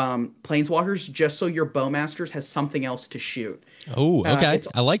planeswalkers just so your Bowmasters has something else to shoot. Oh, okay. It's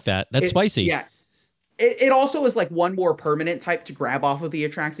I like that. That's it spicy. Yeah, it also is like one more permanent type to grab off of the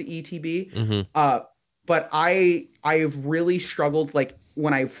Atraxa ETB. Hmm. But I've really struggled like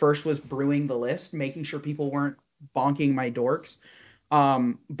when I first was brewing the list, making sure people weren't bonking my dorks.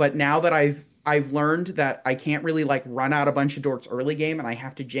 But now that I've learned that I can't really like run out a bunch of dorks early game and I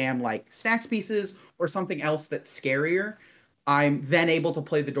have to jam like sax pieces or something else that's scarier, I'm then able to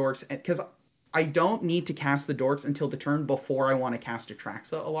play the dorks because I don't need to cast the dorks until the turn before I want to cast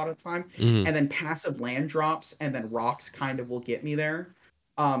Atraxa a lot of the time. Hmm. And then passive land drops and then rocks kind of will get me there.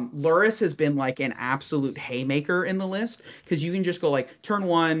 Luris has been like an absolute haymaker in the list because you can just go like turn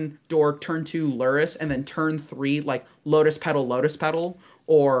 1 dork, turn 2 Luris, and then turn 3 like Lotus Petal,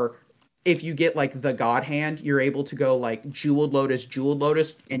 or if you get like the God Hand, you're able to go like Jeweled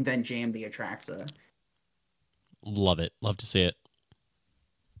Lotus, and then jam the Atraxa. Love it. Love to see it.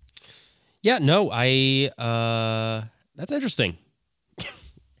 Yeah, no, that's interesting.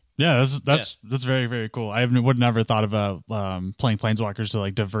 Yeah, that's very, very cool. I would never thought about playing Planeswalkers to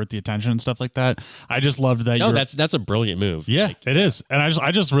like divert the attention and stuff like that. I just loved that. No, that's a brilliant move. Yeah, Like, it is, and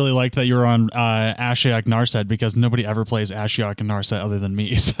I just really liked that you were on Ashiok Narset because nobody ever plays Ashiok and Narset other than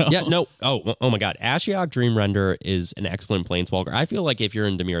me. So. Yeah, no. Oh my God. Ashiok Dream Render is an excellent Planeswalker. I feel like if you're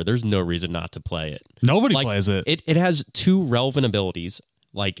in Dimir, there's no reason not to play it. Nobody plays it. It has 2 relevant abilities.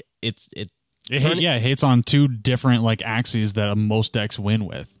 Like it hates on 2 different like axes that most decks win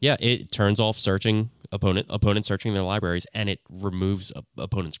with. Yeah, it turns off searching opponent searching their libraries, and it removes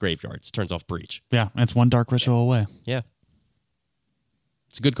opponents' graveyards. Turns off Breach. Yeah, and it's 1 Dark Ritual away. Yeah,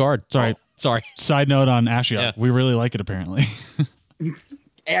 it's a good card. Sorry. Side note on Ashiok, Yeah. we really like it apparently.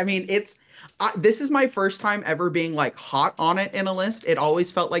 I mean, this is my first time ever being like hot on it in a list. It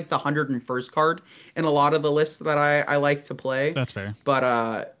always felt like the 101st card in a lot of the lists that I like to play. That's fair.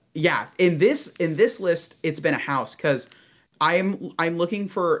 But yeah, in this list, it's been a house because I'm looking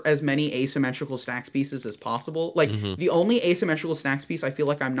for as many asymmetrical stacks pieces as possible. Like the only asymmetrical stacks piece I feel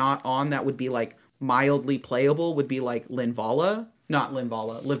like I'm not on that would be like mildly playable would be like Lavinia,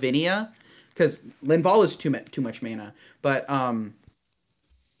 because Linvala is too much mana. But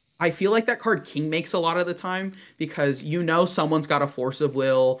I feel like that card King makes a lot of the time because someone's got a Force of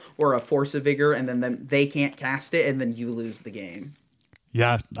Will or a Force of Vigor, and then they can't cast it, and then you lose the game.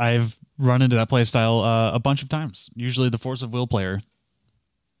 Yeah, I've run into that playstyle a bunch of times. Usually the Force of Will player.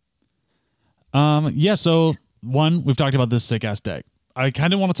 So we've talked about this sick ass deck. I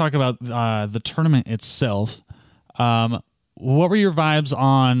kind of want to talk about the tournament itself. What were your vibes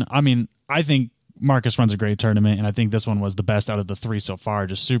on? I mean, I think Marcus runs a great tournament, and I think this one was the best out of the 3 so far,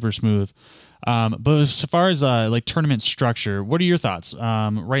 just super smooth. But as far as like tournament structure, what are your thoughts?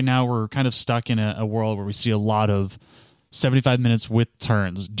 Right now, we're kind of stuck in a world where we see a lot of 75 minutes with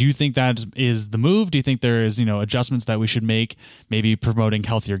turns. Do you think that is the move? Do you think there is, adjustments that we should make, maybe promoting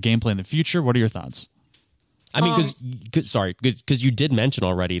healthier gameplay in the future? What are your thoughts? I mean, because you did mention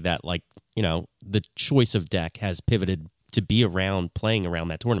already that the choice of deck has pivoted to be playing around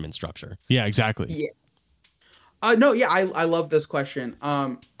that tournament structure. Yeah, exactly. Yeah. No, yeah, I love this question.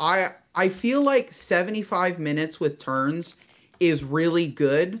 I feel like 75 minutes with turns is really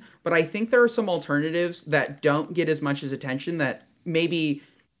good, but I think there are some alternatives that don't get as much as attention that maybe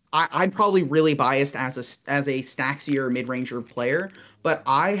I'm probably really biased as a Staxier mid-ranger player, but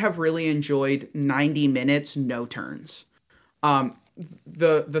I have really enjoyed 90 minutes, no turns.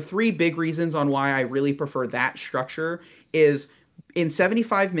 The 3 big reasons on why I really prefer that structure is in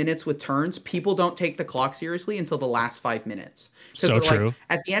 75 minutes with turns, people don't take the clock seriously until the last 5 minutes. So true. Like,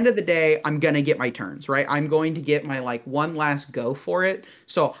 at the end of the day, I'm going to get my turns, right? I'm going to get my like one last go for it.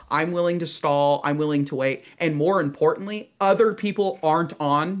 So I'm willing to stall. I'm willing to wait. And more importantly, other people aren't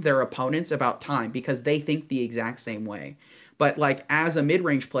on their opponents about time because they think the exact same way. But like as a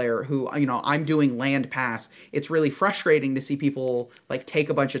mid-range player who, I'm doing land pass, it's really frustrating to see people like take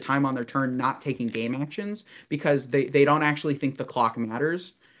a bunch of time on their turn not taking game actions because they don't actually think the clock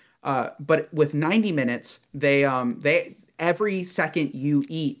matters. But with 90 minutes, they every second you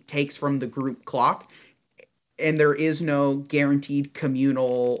eat takes from the group clock, and there is no guaranteed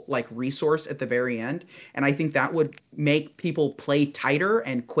communal like resource at the very end. And I think that would make people play tighter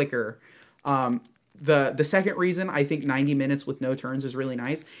and quicker. The second reason I think 90 minutes with no turns is really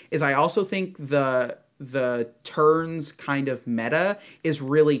nice is I also think the turns kind of meta is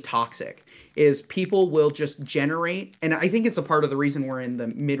really toxic. Is people will just generate, and I think it's a part of the reason we're in the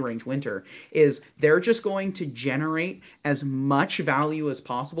mid-range winter, is they're just going to generate as much value as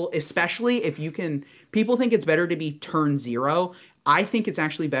possible, especially if you can. People think it's better to be turn 0. I think it's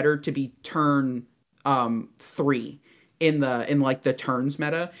actually better to be turn 3 in the turns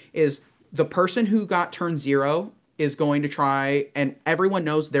meta. Is the person who got turn 0 is going to try, and everyone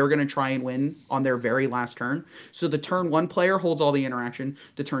knows they're going to try and win on their very last turn. So the turn 1 player holds all the interaction,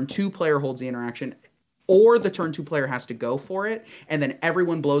 the turn 2 player holds the interaction, or the turn 2 player has to go for it, and then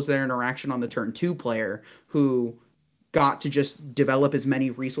everyone blows their interaction on the turn 2 player who got to just develop as many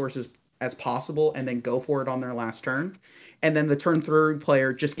resources as possible and then go for it on their last turn. And then the turn 3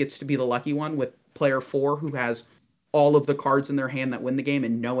 player just gets to be the lucky one with player 4 who has all of the cards in their hand that win the game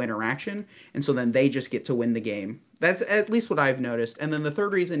and no interaction. And so then they just get to win the game. That's at least what I've noticed. And then the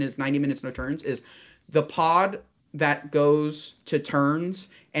third reason is 90 minutes, no turns is the pod that goes to turns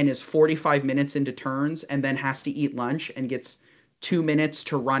and is 45 minutes into turns and then has to eat lunch and gets 2 minutes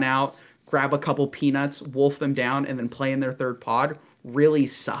to run out, grab a couple peanuts, wolf them down, and then play in their third pod really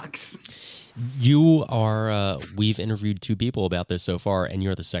sucks. We've interviewed 2 people about this so far, and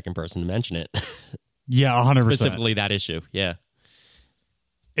you're the second person to mention it. Yeah, 100%. Specifically that issue. Yeah.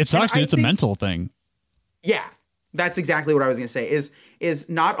 It sucks, dude. It's a mental thing. Yeah. That's exactly what I was going to say. Is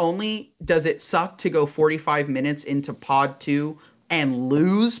not only does it suck to go 45 minutes into pod 2 and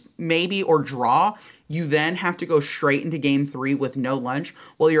lose maybe or draw, you then have to go straight into game 3 with no lunch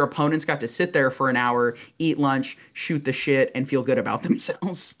while your opponents got to sit there for an hour, eat lunch, shoot the shit and feel good about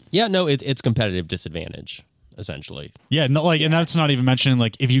themselves. Yeah, no, it's competitive disadvantage essentially. Yeah, no, like, and that's not even mentioning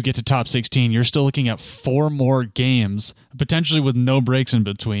like if you get to top 16, you're still looking at 4 more games potentially with no breaks in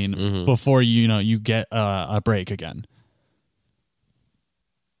between before you get a break again.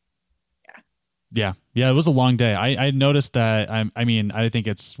 Yeah, it was a long day. I noticed that. I think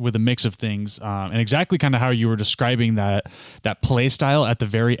it's with a mix of things, and exactly kind of how you were describing that play style at the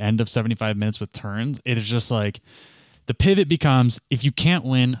very end of 75 minutes with turns. It is just like the pivot becomes, if you can't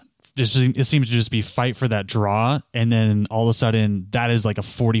win, it seems to just be fight for that draw, and then all of a sudden that is like a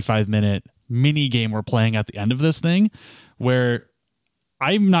 45-minute mini game we're playing at the end of this thing, where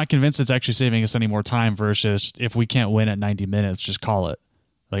I'm not convinced it's actually saving us any more time versus if we can't win at 90 minutes, just call it.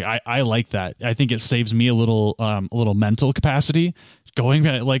 Like I like that. I think it saves me a little mental capacity going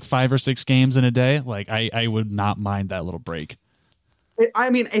at like 5 or 6 games in a day. Like I would not mind that little break. I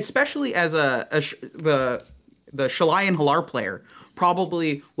mean, especially as the Shalayan Halar player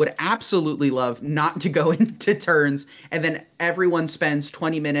probably would absolutely love not to go into turns and then everyone spends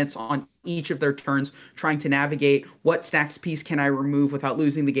 20 minutes on each of their turns trying to navigate what stacks piece can I remove without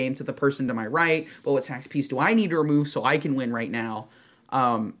losing the game to the person to my right, but what stacks piece do I need to remove so I can win right now.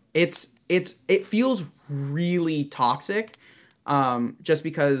 It feels really toxic, just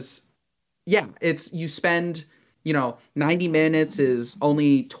because, you spend, 90 minutes is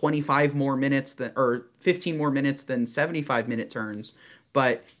only 25 more minutes or 15 more minutes than 75-minute turns,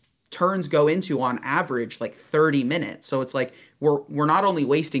 but turns go into on average like 30 minutes. So it's like, we're not only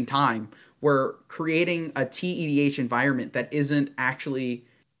wasting time, we're creating a TEDH environment that isn't actually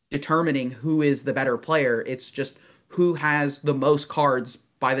determining who is the better player. It's just who has the most cards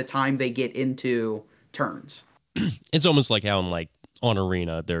by the time they get into turns. It's almost like how on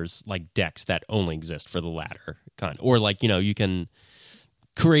Arena there's like decks that only exist for the latter kind, or like you can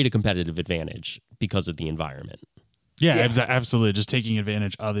create a competitive advantage because of the environment. Yeah. Absolutely, just taking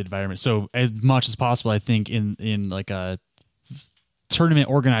advantage of the environment. So as much as possible, I think in like a tournament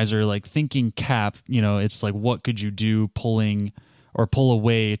organizer, like thinking cap, it's like what could you do pulling or pull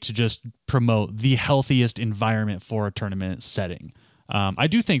away to just promote the healthiest environment for a tournament setting. I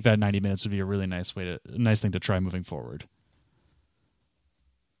do think that 90 minutes would be a really nice thing to try moving forward.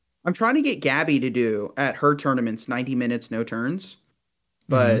 I'm trying to get Gabby to do at her tournaments 90 minutes, no turns,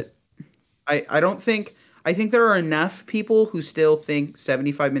 but I think there are enough people who still think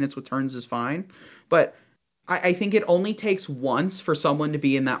 75 minutes with turns is fine, but I think it only takes once for someone to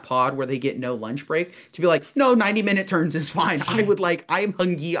be in that pod where they get no lunch break to be like, no, 90-minute turns is fine. I am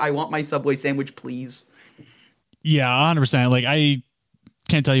hungry. I want my Subway sandwich, please. Yeah, 100%. Like I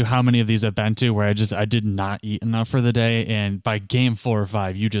can't tell you how many of these I've been to where I did not eat enough for the day, and by game 4 or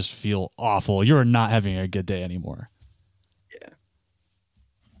 5, you just feel awful. You're not having a good day anymore.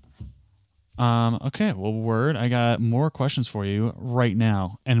 Yeah. Okay. Well, Word, I got more questions for you right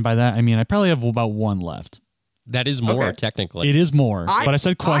now, and by that I mean I probably have about one left. That is more, technically. It is more, but I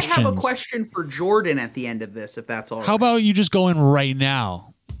said questions. I have a question for Jordan at the end of this, if that's all right. How about you just go in right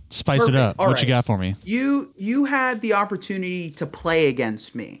now? Spice it up. What you got for me? You had the opportunity to play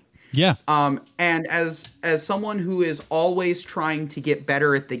against me. Yeah. And as someone who is always trying to get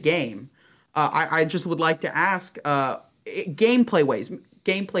better at the game, I just would like to ask, gameplay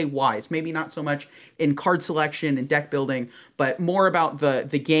wise, maybe not so much in card selection and deck building, but more about the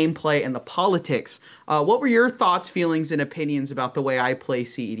gameplay and the politics. What were your thoughts, feelings, and opinions about the way I play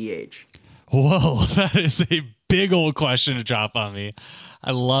CEDH? Whoa, that is a big old question to drop on me.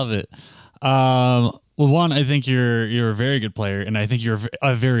 I love it. Well, one, I think you're a very good player, and I think you're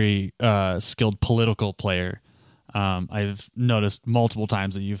a very skilled political player. I've noticed multiple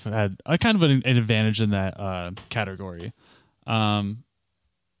times that you've had a kind of an advantage in that category.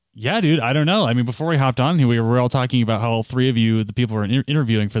 Yeah, dude, I don't know. I mean, before we hopped on here, we were all talking about how all 3 of you, the people we're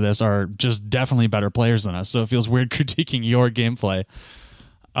interviewing for this, are just definitely better players than us. So it feels weird critiquing your gameplay.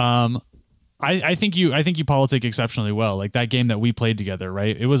 I think you politic exceptionally well. Like that game that we played together,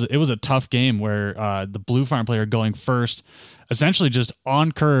 right? It was a tough game where the blue farm player going first, essentially just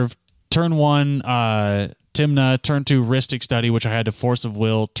on curve, turn 1, Timna, turn 2, Ristic Study, which I had to Force of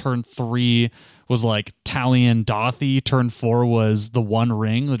Will, turn 3 was like Talion Dothy, turn 4 was the One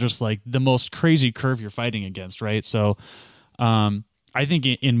Ring, just like the most crazy curve you're fighting against, right? So I think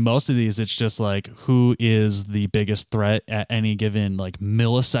in most of these, it's just like who is the biggest threat at any given like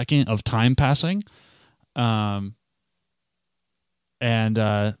millisecond of time passing. And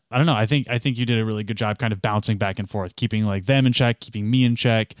I don't know. I think you did a really good job kind of bouncing back and forth, keeping like them in check, keeping me in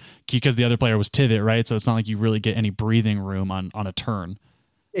check, because the other player was Tivit, right? So it's not like you really get any breathing room on a turn.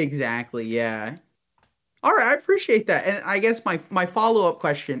 Exactly. Yeah. All right. I appreciate that. And I guess my follow-up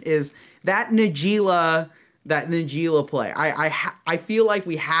question is that Najila play. I feel like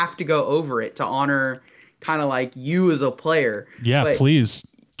we have to go over it to honor kind of like you as a player. Yeah, but please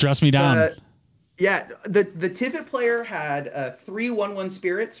dress me down. Yeah, the Tivit player had 3/1/1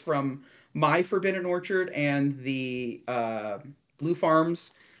 spirits from my Forbidden Orchard and the Blue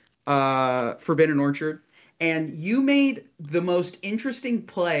Farms Forbidden Orchard, and you made the most interesting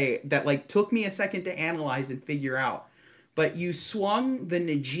play that like took me a second to analyze and figure out. But you swung the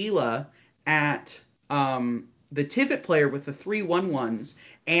Najila at the Tivit player with the 3/1/1s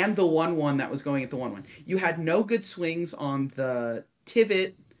and the 1/1 that was going at the 1/1. You had no good swings on the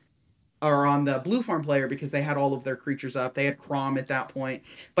Tivit or on the Blue Farm player because they had all of their creatures up. They had Crom at that point.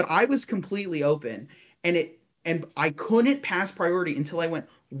 But I was completely open. And I couldn't pass priority until I went,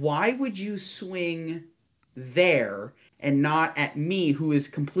 why would you swing there and not at me, who is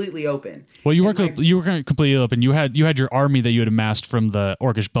completely open? Well, you were completely open. You had your army that you had amassed from the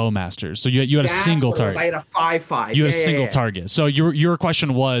Orcish Bowmasters. So you had a single target. I had a 5/5. You had a single target. So your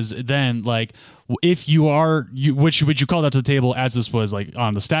question was then like, if you are which you called out to the table as this was like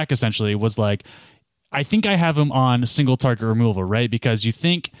on the stack essentially was like, I think I have him on single target removal, right? Because you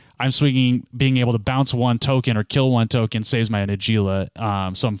think I'm swinging, being able to bounce one token or kill one token saves my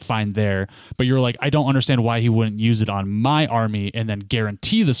Najila, so I'm fine there. But you're like, I don't understand why he wouldn't use it on my army and then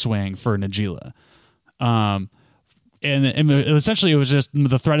guarantee the swing for Najila. And essentially it was just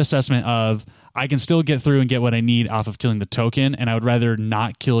the threat assessment of, I can still get through and get what I need off of killing the token, and I would rather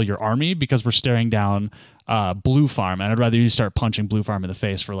not kill your army because we're staring down Blue Farm, and I'd rather you start punching Blue Farm in the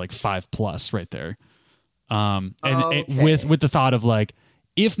face for like 5+ right there. With the thought of like,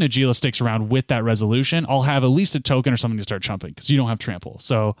 if Najila sticks around with that resolution, I'll have at least a token or something to start chumping because you don't have trample.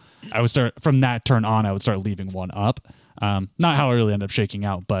 So I would start from that turn on. I would start leaving one up. Not how it really ended up shaking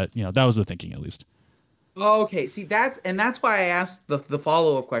out, but that was the thinking at least. Okay, see that's why I asked the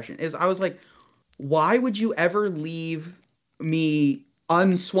follow-up question is I was like, why would you ever leave me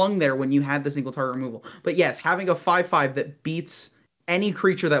unswung there when you had the single target removal? But yes, having a 5/5 that beats any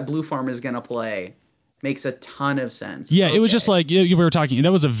creature that Blue Farm is going to play makes a ton of sense. Yeah, okay. It was just like we were talking.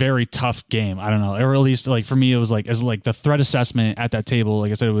 That was a very tough game. I don't know, or at least like for me, it was like as like the threat assessment at that table.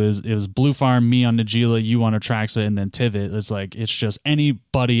 Like I said, it was Blue Farm, me on Najila, you on Atraxa, and then Tivit. It's like it's just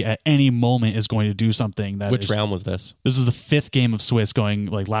anybody at any moment is going to do something. Which round was this? This was the 5th game of Swiss, going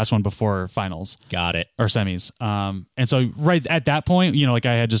like last one before finals. Got it. Or semis. And so right at that point, like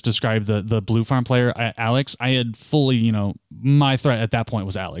I had just described the Blue Farm player, Alex. I had fully, my threat at that point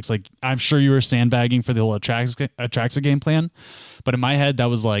was Alex. Like I'm sure you were sandbagging for the whole Atraxa game plan, but in my head that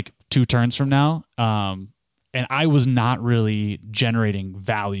was like 2 turns from now, and I was not really generating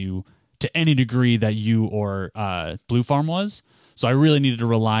value to any degree that you or Blue Farm was, so I really needed to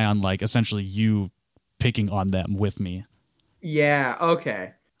rely on like essentially you picking on them with me. Yeah,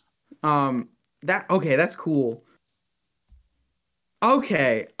 okay. That's cool.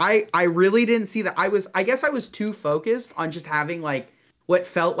 Okay, I really didn't see that. I guess I was too focused on just having like what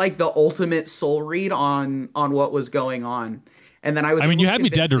felt like the ultimate soul read on what was going on. And then I mean, you had me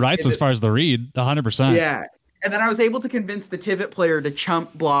dead to rights as far as the read, 100%. Yeah. And then I was able to convince the Tivit player to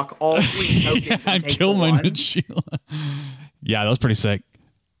chump block all 3 tokens and kill my Najila. Yeah, that was pretty sick.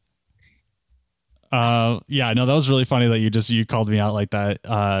 Yeah, no, that was really funny that you called me out like that.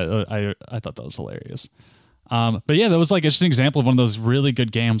 I thought that was hilarious. But yeah, that was like just an example of one of those really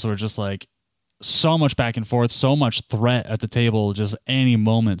good games where just like so much back and forth, so much threat at the table, just any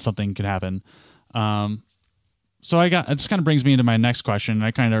moment something could happen. So this kind of brings me into my next question, and I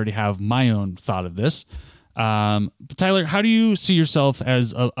kind of already have my own thought of this. But Tyler, how do you see yourself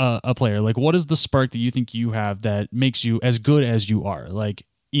as a player? Like, what is the spark that you think you have that makes you as good as you are? Like,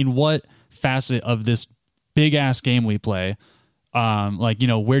 in what facet of this big ass game we play,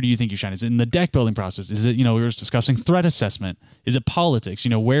 where do you think you shine? Is it in the deck building process? Is it, we were just discussing threat assessment? Is it politics?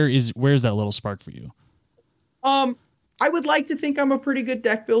 Where's that little spark for you? I would like to think I'm a pretty good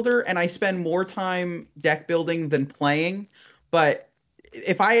deck builder, and I spend more time deck building than playing. But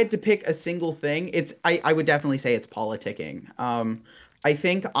if I had to pick a single thing, I would definitely say it's politicking. I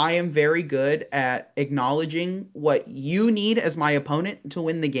think I am very good at acknowledging what you need as my opponent to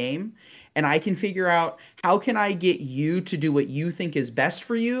win the game, and I can figure out how can I get you to do what you think is best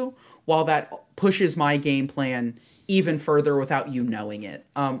for you while that pushes my game plan even further without you knowing it,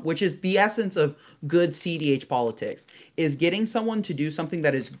 which is the essence of good CDH politics, is getting someone to do something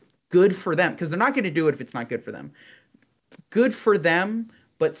that is good for them, because they're not going to do it if it's not good for them. good for them,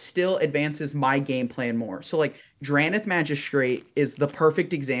 but still advances my game plan more. So like Draneth Magistrate is the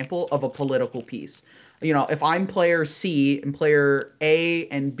perfect example of a political piece. You know, if I'm player C and player A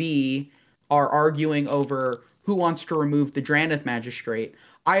and B are arguing over who wants to remove the Draneth Magistrate,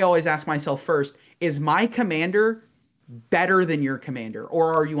 I always ask myself first, is my commander better than your commander,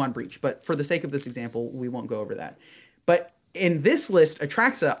 or are you on breach? But for the sake of this example, we won't go over that. But in this list,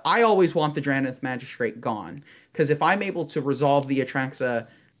 Atraxa, I always want the Draneth Magistrate gone. Because if I'm able to resolve the Atraxa,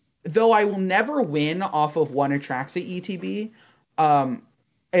 though I will never win off of one Atraxa ETB,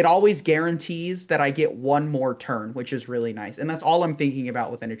 it always guarantees that I get one more turn, which is really nice. And that's all I'm thinking about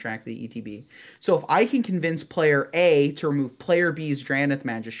with an Atraxa ETB. So if I can convince player A to remove player B's Draneth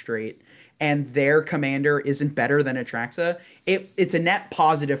Magistrate, and their commander isn't better than Atraxa, it's a net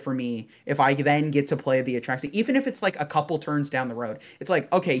positive for me if I then get to play the Atraxa, even if it's like a couple turns down the road. It's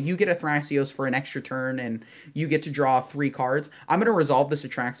like, okay, you get a Thrasios for an extra turn and you get to draw 3 cards. I'm going to resolve this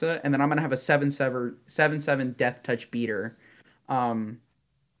Atraxa, and then I'm going to have a 7/7 Death Touch beater. And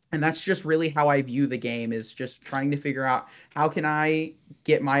that's just really how I view the game, is just trying to figure out how can I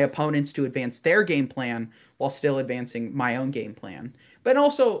get my opponents to advance their game plan while still advancing my own game plan. But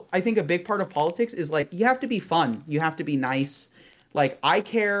also, I think a big part of politics is, like, you have to be fun. You have to be nice. Like, I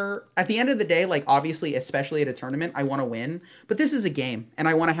care. At the end of the day, like, obviously, especially at a tournament, I want to win. But this is a game, and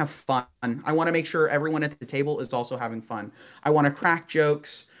I want to have fun. I want to make sure everyone at the table is also having fun. I want to crack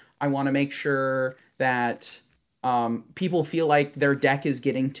jokes. I want to make sure that people feel like their deck is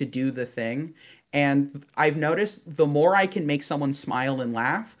getting to do the thing. And I've noticed the more I can make someone smile and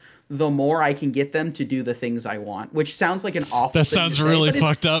laugh, the more I can get them to do the things I want, which sounds like an awful That thing sounds to say, really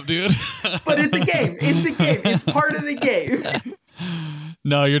fucked up, dude. but it's a game. It's a game. It's part of the game.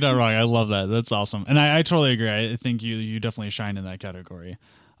 No, you're not wrong. I love that. That's awesome. And I totally agree. I think you definitely shine in that category.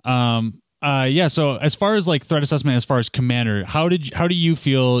 Yeah, so as far as like threat assessment, as far as commander, how do you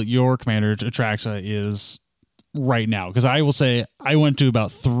feel your commander Atraxa is right now? Because I will say I went to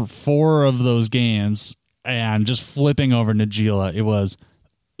about 4 of those games, and just flipping over Najila, it was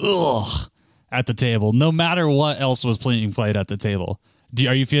at the table, no matter what else was being played at the table.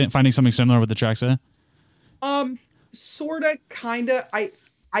 Are you finding something similar with Atraxa? Sorta, kinda.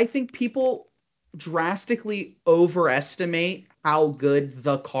 I think people drastically overestimate how good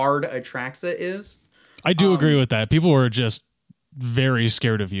the card Atraxa is. I do agree with that. People were just very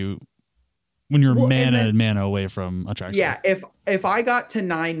scared of you when you're mana away from Atraxa. Yeah, if I got to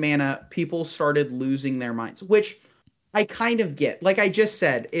 9 mana, people started losing their minds, which I kind of get. Like I just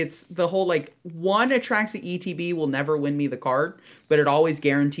said, it's the whole, like, one Atraxa ETB will never win me the card, but it always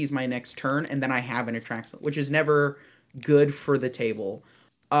guarantees my next turn, and then I have an Atraxa, which is never good for the table.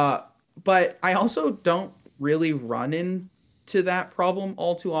 But I also don't really run into that problem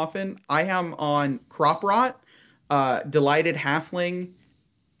all too often. I am on Crop Rot, Delighted Halfling,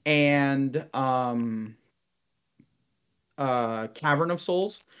 and Cavern of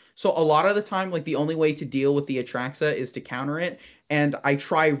Souls. So a lot of the time, like, the only way to deal with the Atraxa is to counter it. And I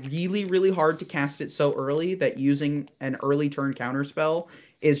try really, really hard to cast it so early that using an early turn counter spell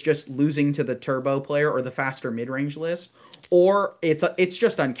is just losing to the turbo player or the faster mid-range list. Or it's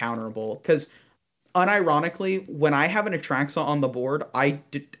just uncounterable. Because unironically, when I have an Atraxa on the board, I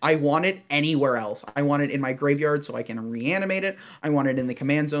want it anywhere else. I want it in my graveyard so I can reanimate it. I want it in the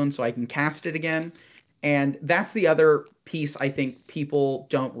command zone so I can cast it again. And that's the other piece I think people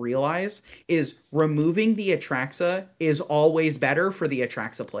don't realize, is removing the Atraxa is always better for the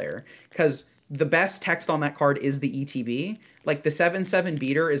Atraxa player, because the best text on that card is the ETB. Like, the 7/7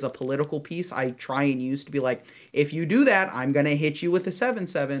 beater is a political piece I try and use to be like, if you do that, I'm going to hit you with a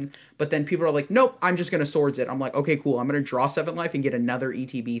 7/7. But then people are like, nope, I'm just going to swords it. I'm like, okay, cool. I'm going to draw 7 life and get another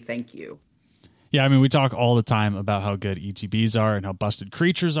ETB. Thank you. Yeah, I mean, we talk all the time about how good ETBs are and how busted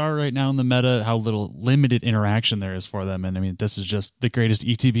creatures are right now in the meta, how little limited interaction there is for them. And I mean, this is just the greatest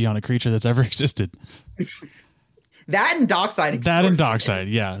ETB on a creature that's ever existed. That and Dockside Extortion. That and Dockside,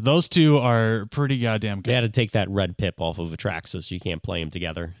 yeah. Those two are pretty goddamn good. They had to take that red pip off of Atraxa so you can't play them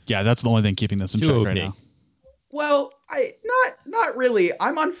together. Yeah, that's the only thing keeping this in check right now. Well, not really.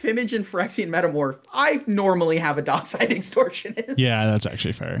 I'm on Fimage and Phyrexian Metamorph. I normally have a Dockside Extortionist. Yeah, that's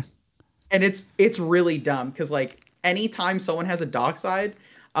actually fair. And it's really dumb, because, like, anytime someone has a Dockside,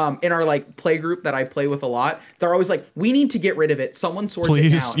 in our, like, play group that I play with a lot, they're always like, we need to get rid of it. Someone swords it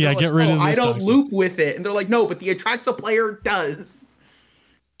now. Yeah, get rid of this. I don't loop with it. And they're like, no, but the Atraxa player does.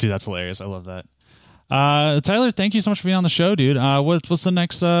 Dude, that's hilarious. I love that. Tyler, thank you so much for being on the show, dude. What's the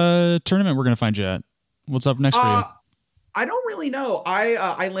next tournament we're going to find you at? What's up next for you? I don't really know.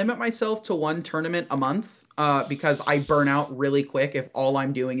 I limit myself to one tournament a month. because I burn out really quick if all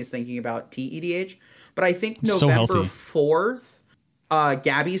I'm doing is thinking about TEDH. But I think So November healthy. 4th,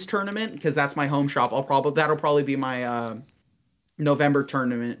 Gabby's tournament, because that's my home shop. That'll probably be my November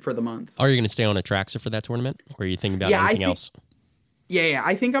tournament for the month. Are you going to stay on Atraxa for that tournament, or are you thinking about anything else? Yeah,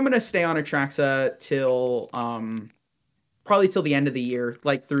 I think I'm gonna stay on Atraxa till probably till the end of the year,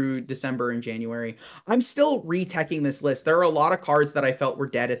 like through December and January. I'm still reteching this list. There are a lot of cards that I felt were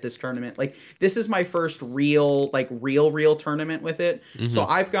dead at this tournament. Like this is my first real tournament with it. Mm-hmm. So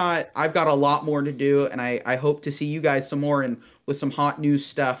I've got a lot more to do, and I hope to see you guys some more and with some hot new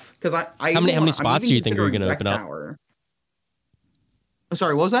stuff. Because how many spots do you think are going to open up? Oh,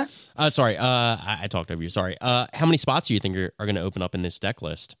 sorry, what was that? Sorry, I talked over you. Sorry. How many spots do you think are going to open up in this deck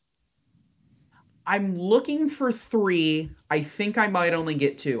list? I'm looking for 3. I think I might only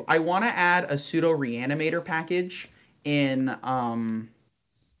get 2. I want to add a pseudo reanimator package in. I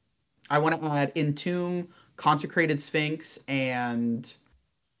want to add Entomb, Consecrated Sphinx, and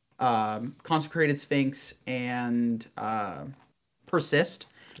Persist.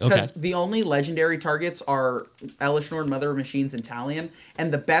 Because the only legendary targets are Elishnorn, Mother of Machines, and Talion.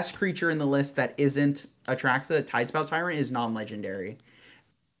 And the best creature in the list that isn't Atraxa, Tidespout Tyrant, is non-legendary.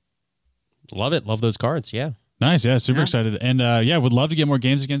 Love it. Love those cards. Yeah. Nice. Yeah. Super excited. And would love to get more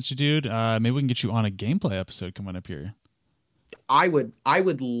games against you, dude. Maybe we can get you on a gameplay episode coming up here. I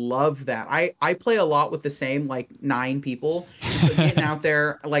would love that. I play a lot with the same 9 people. So getting out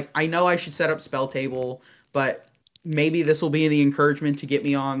there, I know I should set up Spell Table, but maybe this will be the encouragement to get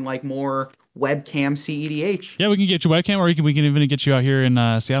me on more webcam CEDH. Yeah, we can get you webcam, or we can even get you out here in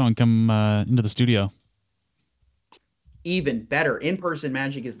Seattle and come into the studio. Even better. In-person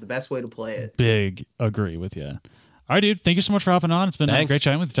Magic is the best way to play it. Big agree with you. All right, dude. Thank you so much for hopping on. It's been a great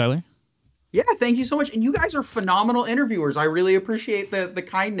chatting with you, Tyler. Yeah, thank you so much. And you guys are phenomenal interviewers. I really appreciate the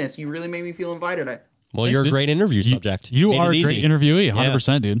kindness. You really made me feel invited. Well, you're a great interview subject. You are a great interviewee,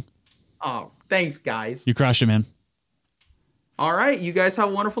 100%, dude. Oh, thanks, guys. You crushed it, man. All right, you guys have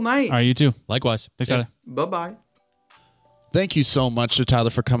a wonderful night. All right, you too. Likewise. Thanks, Tyler. Bye-bye. Thank you so much to Tyler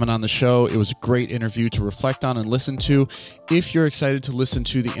for coming on the show. It was a great interview to reflect on and listen to. If you're excited to listen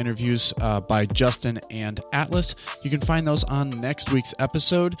to the interviews by Justin and Atlas, you can find those on next week's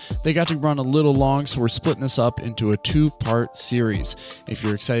episode. They got to run a little long, so we're splitting this up into a 2-part series. If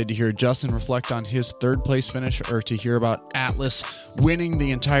you're excited to hear Justin reflect on his 3rd place finish or to hear about Atlas winning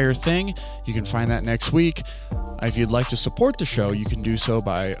the entire thing, you can find that next week. If you'd like to support the show, you can do so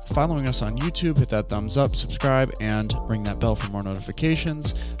by following us on YouTube, hit that thumbs up, subscribe, and ring that bell for more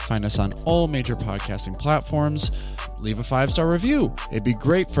notifications. Find us on all major podcasting platforms. Leave a 5-star review. It'd be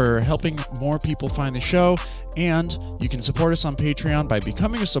great for helping more people find the show. And you can support us on Patreon by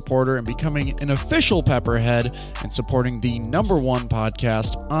becoming a supporter and becoming an official Pepperhead and supporting the #1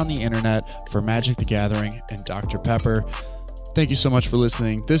 podcast on the internet for Magic the Gathering and Dr. Pepper. Thank you so much for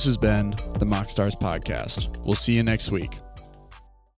listening. This has been the Moxstars Podcast. We'll see you next week.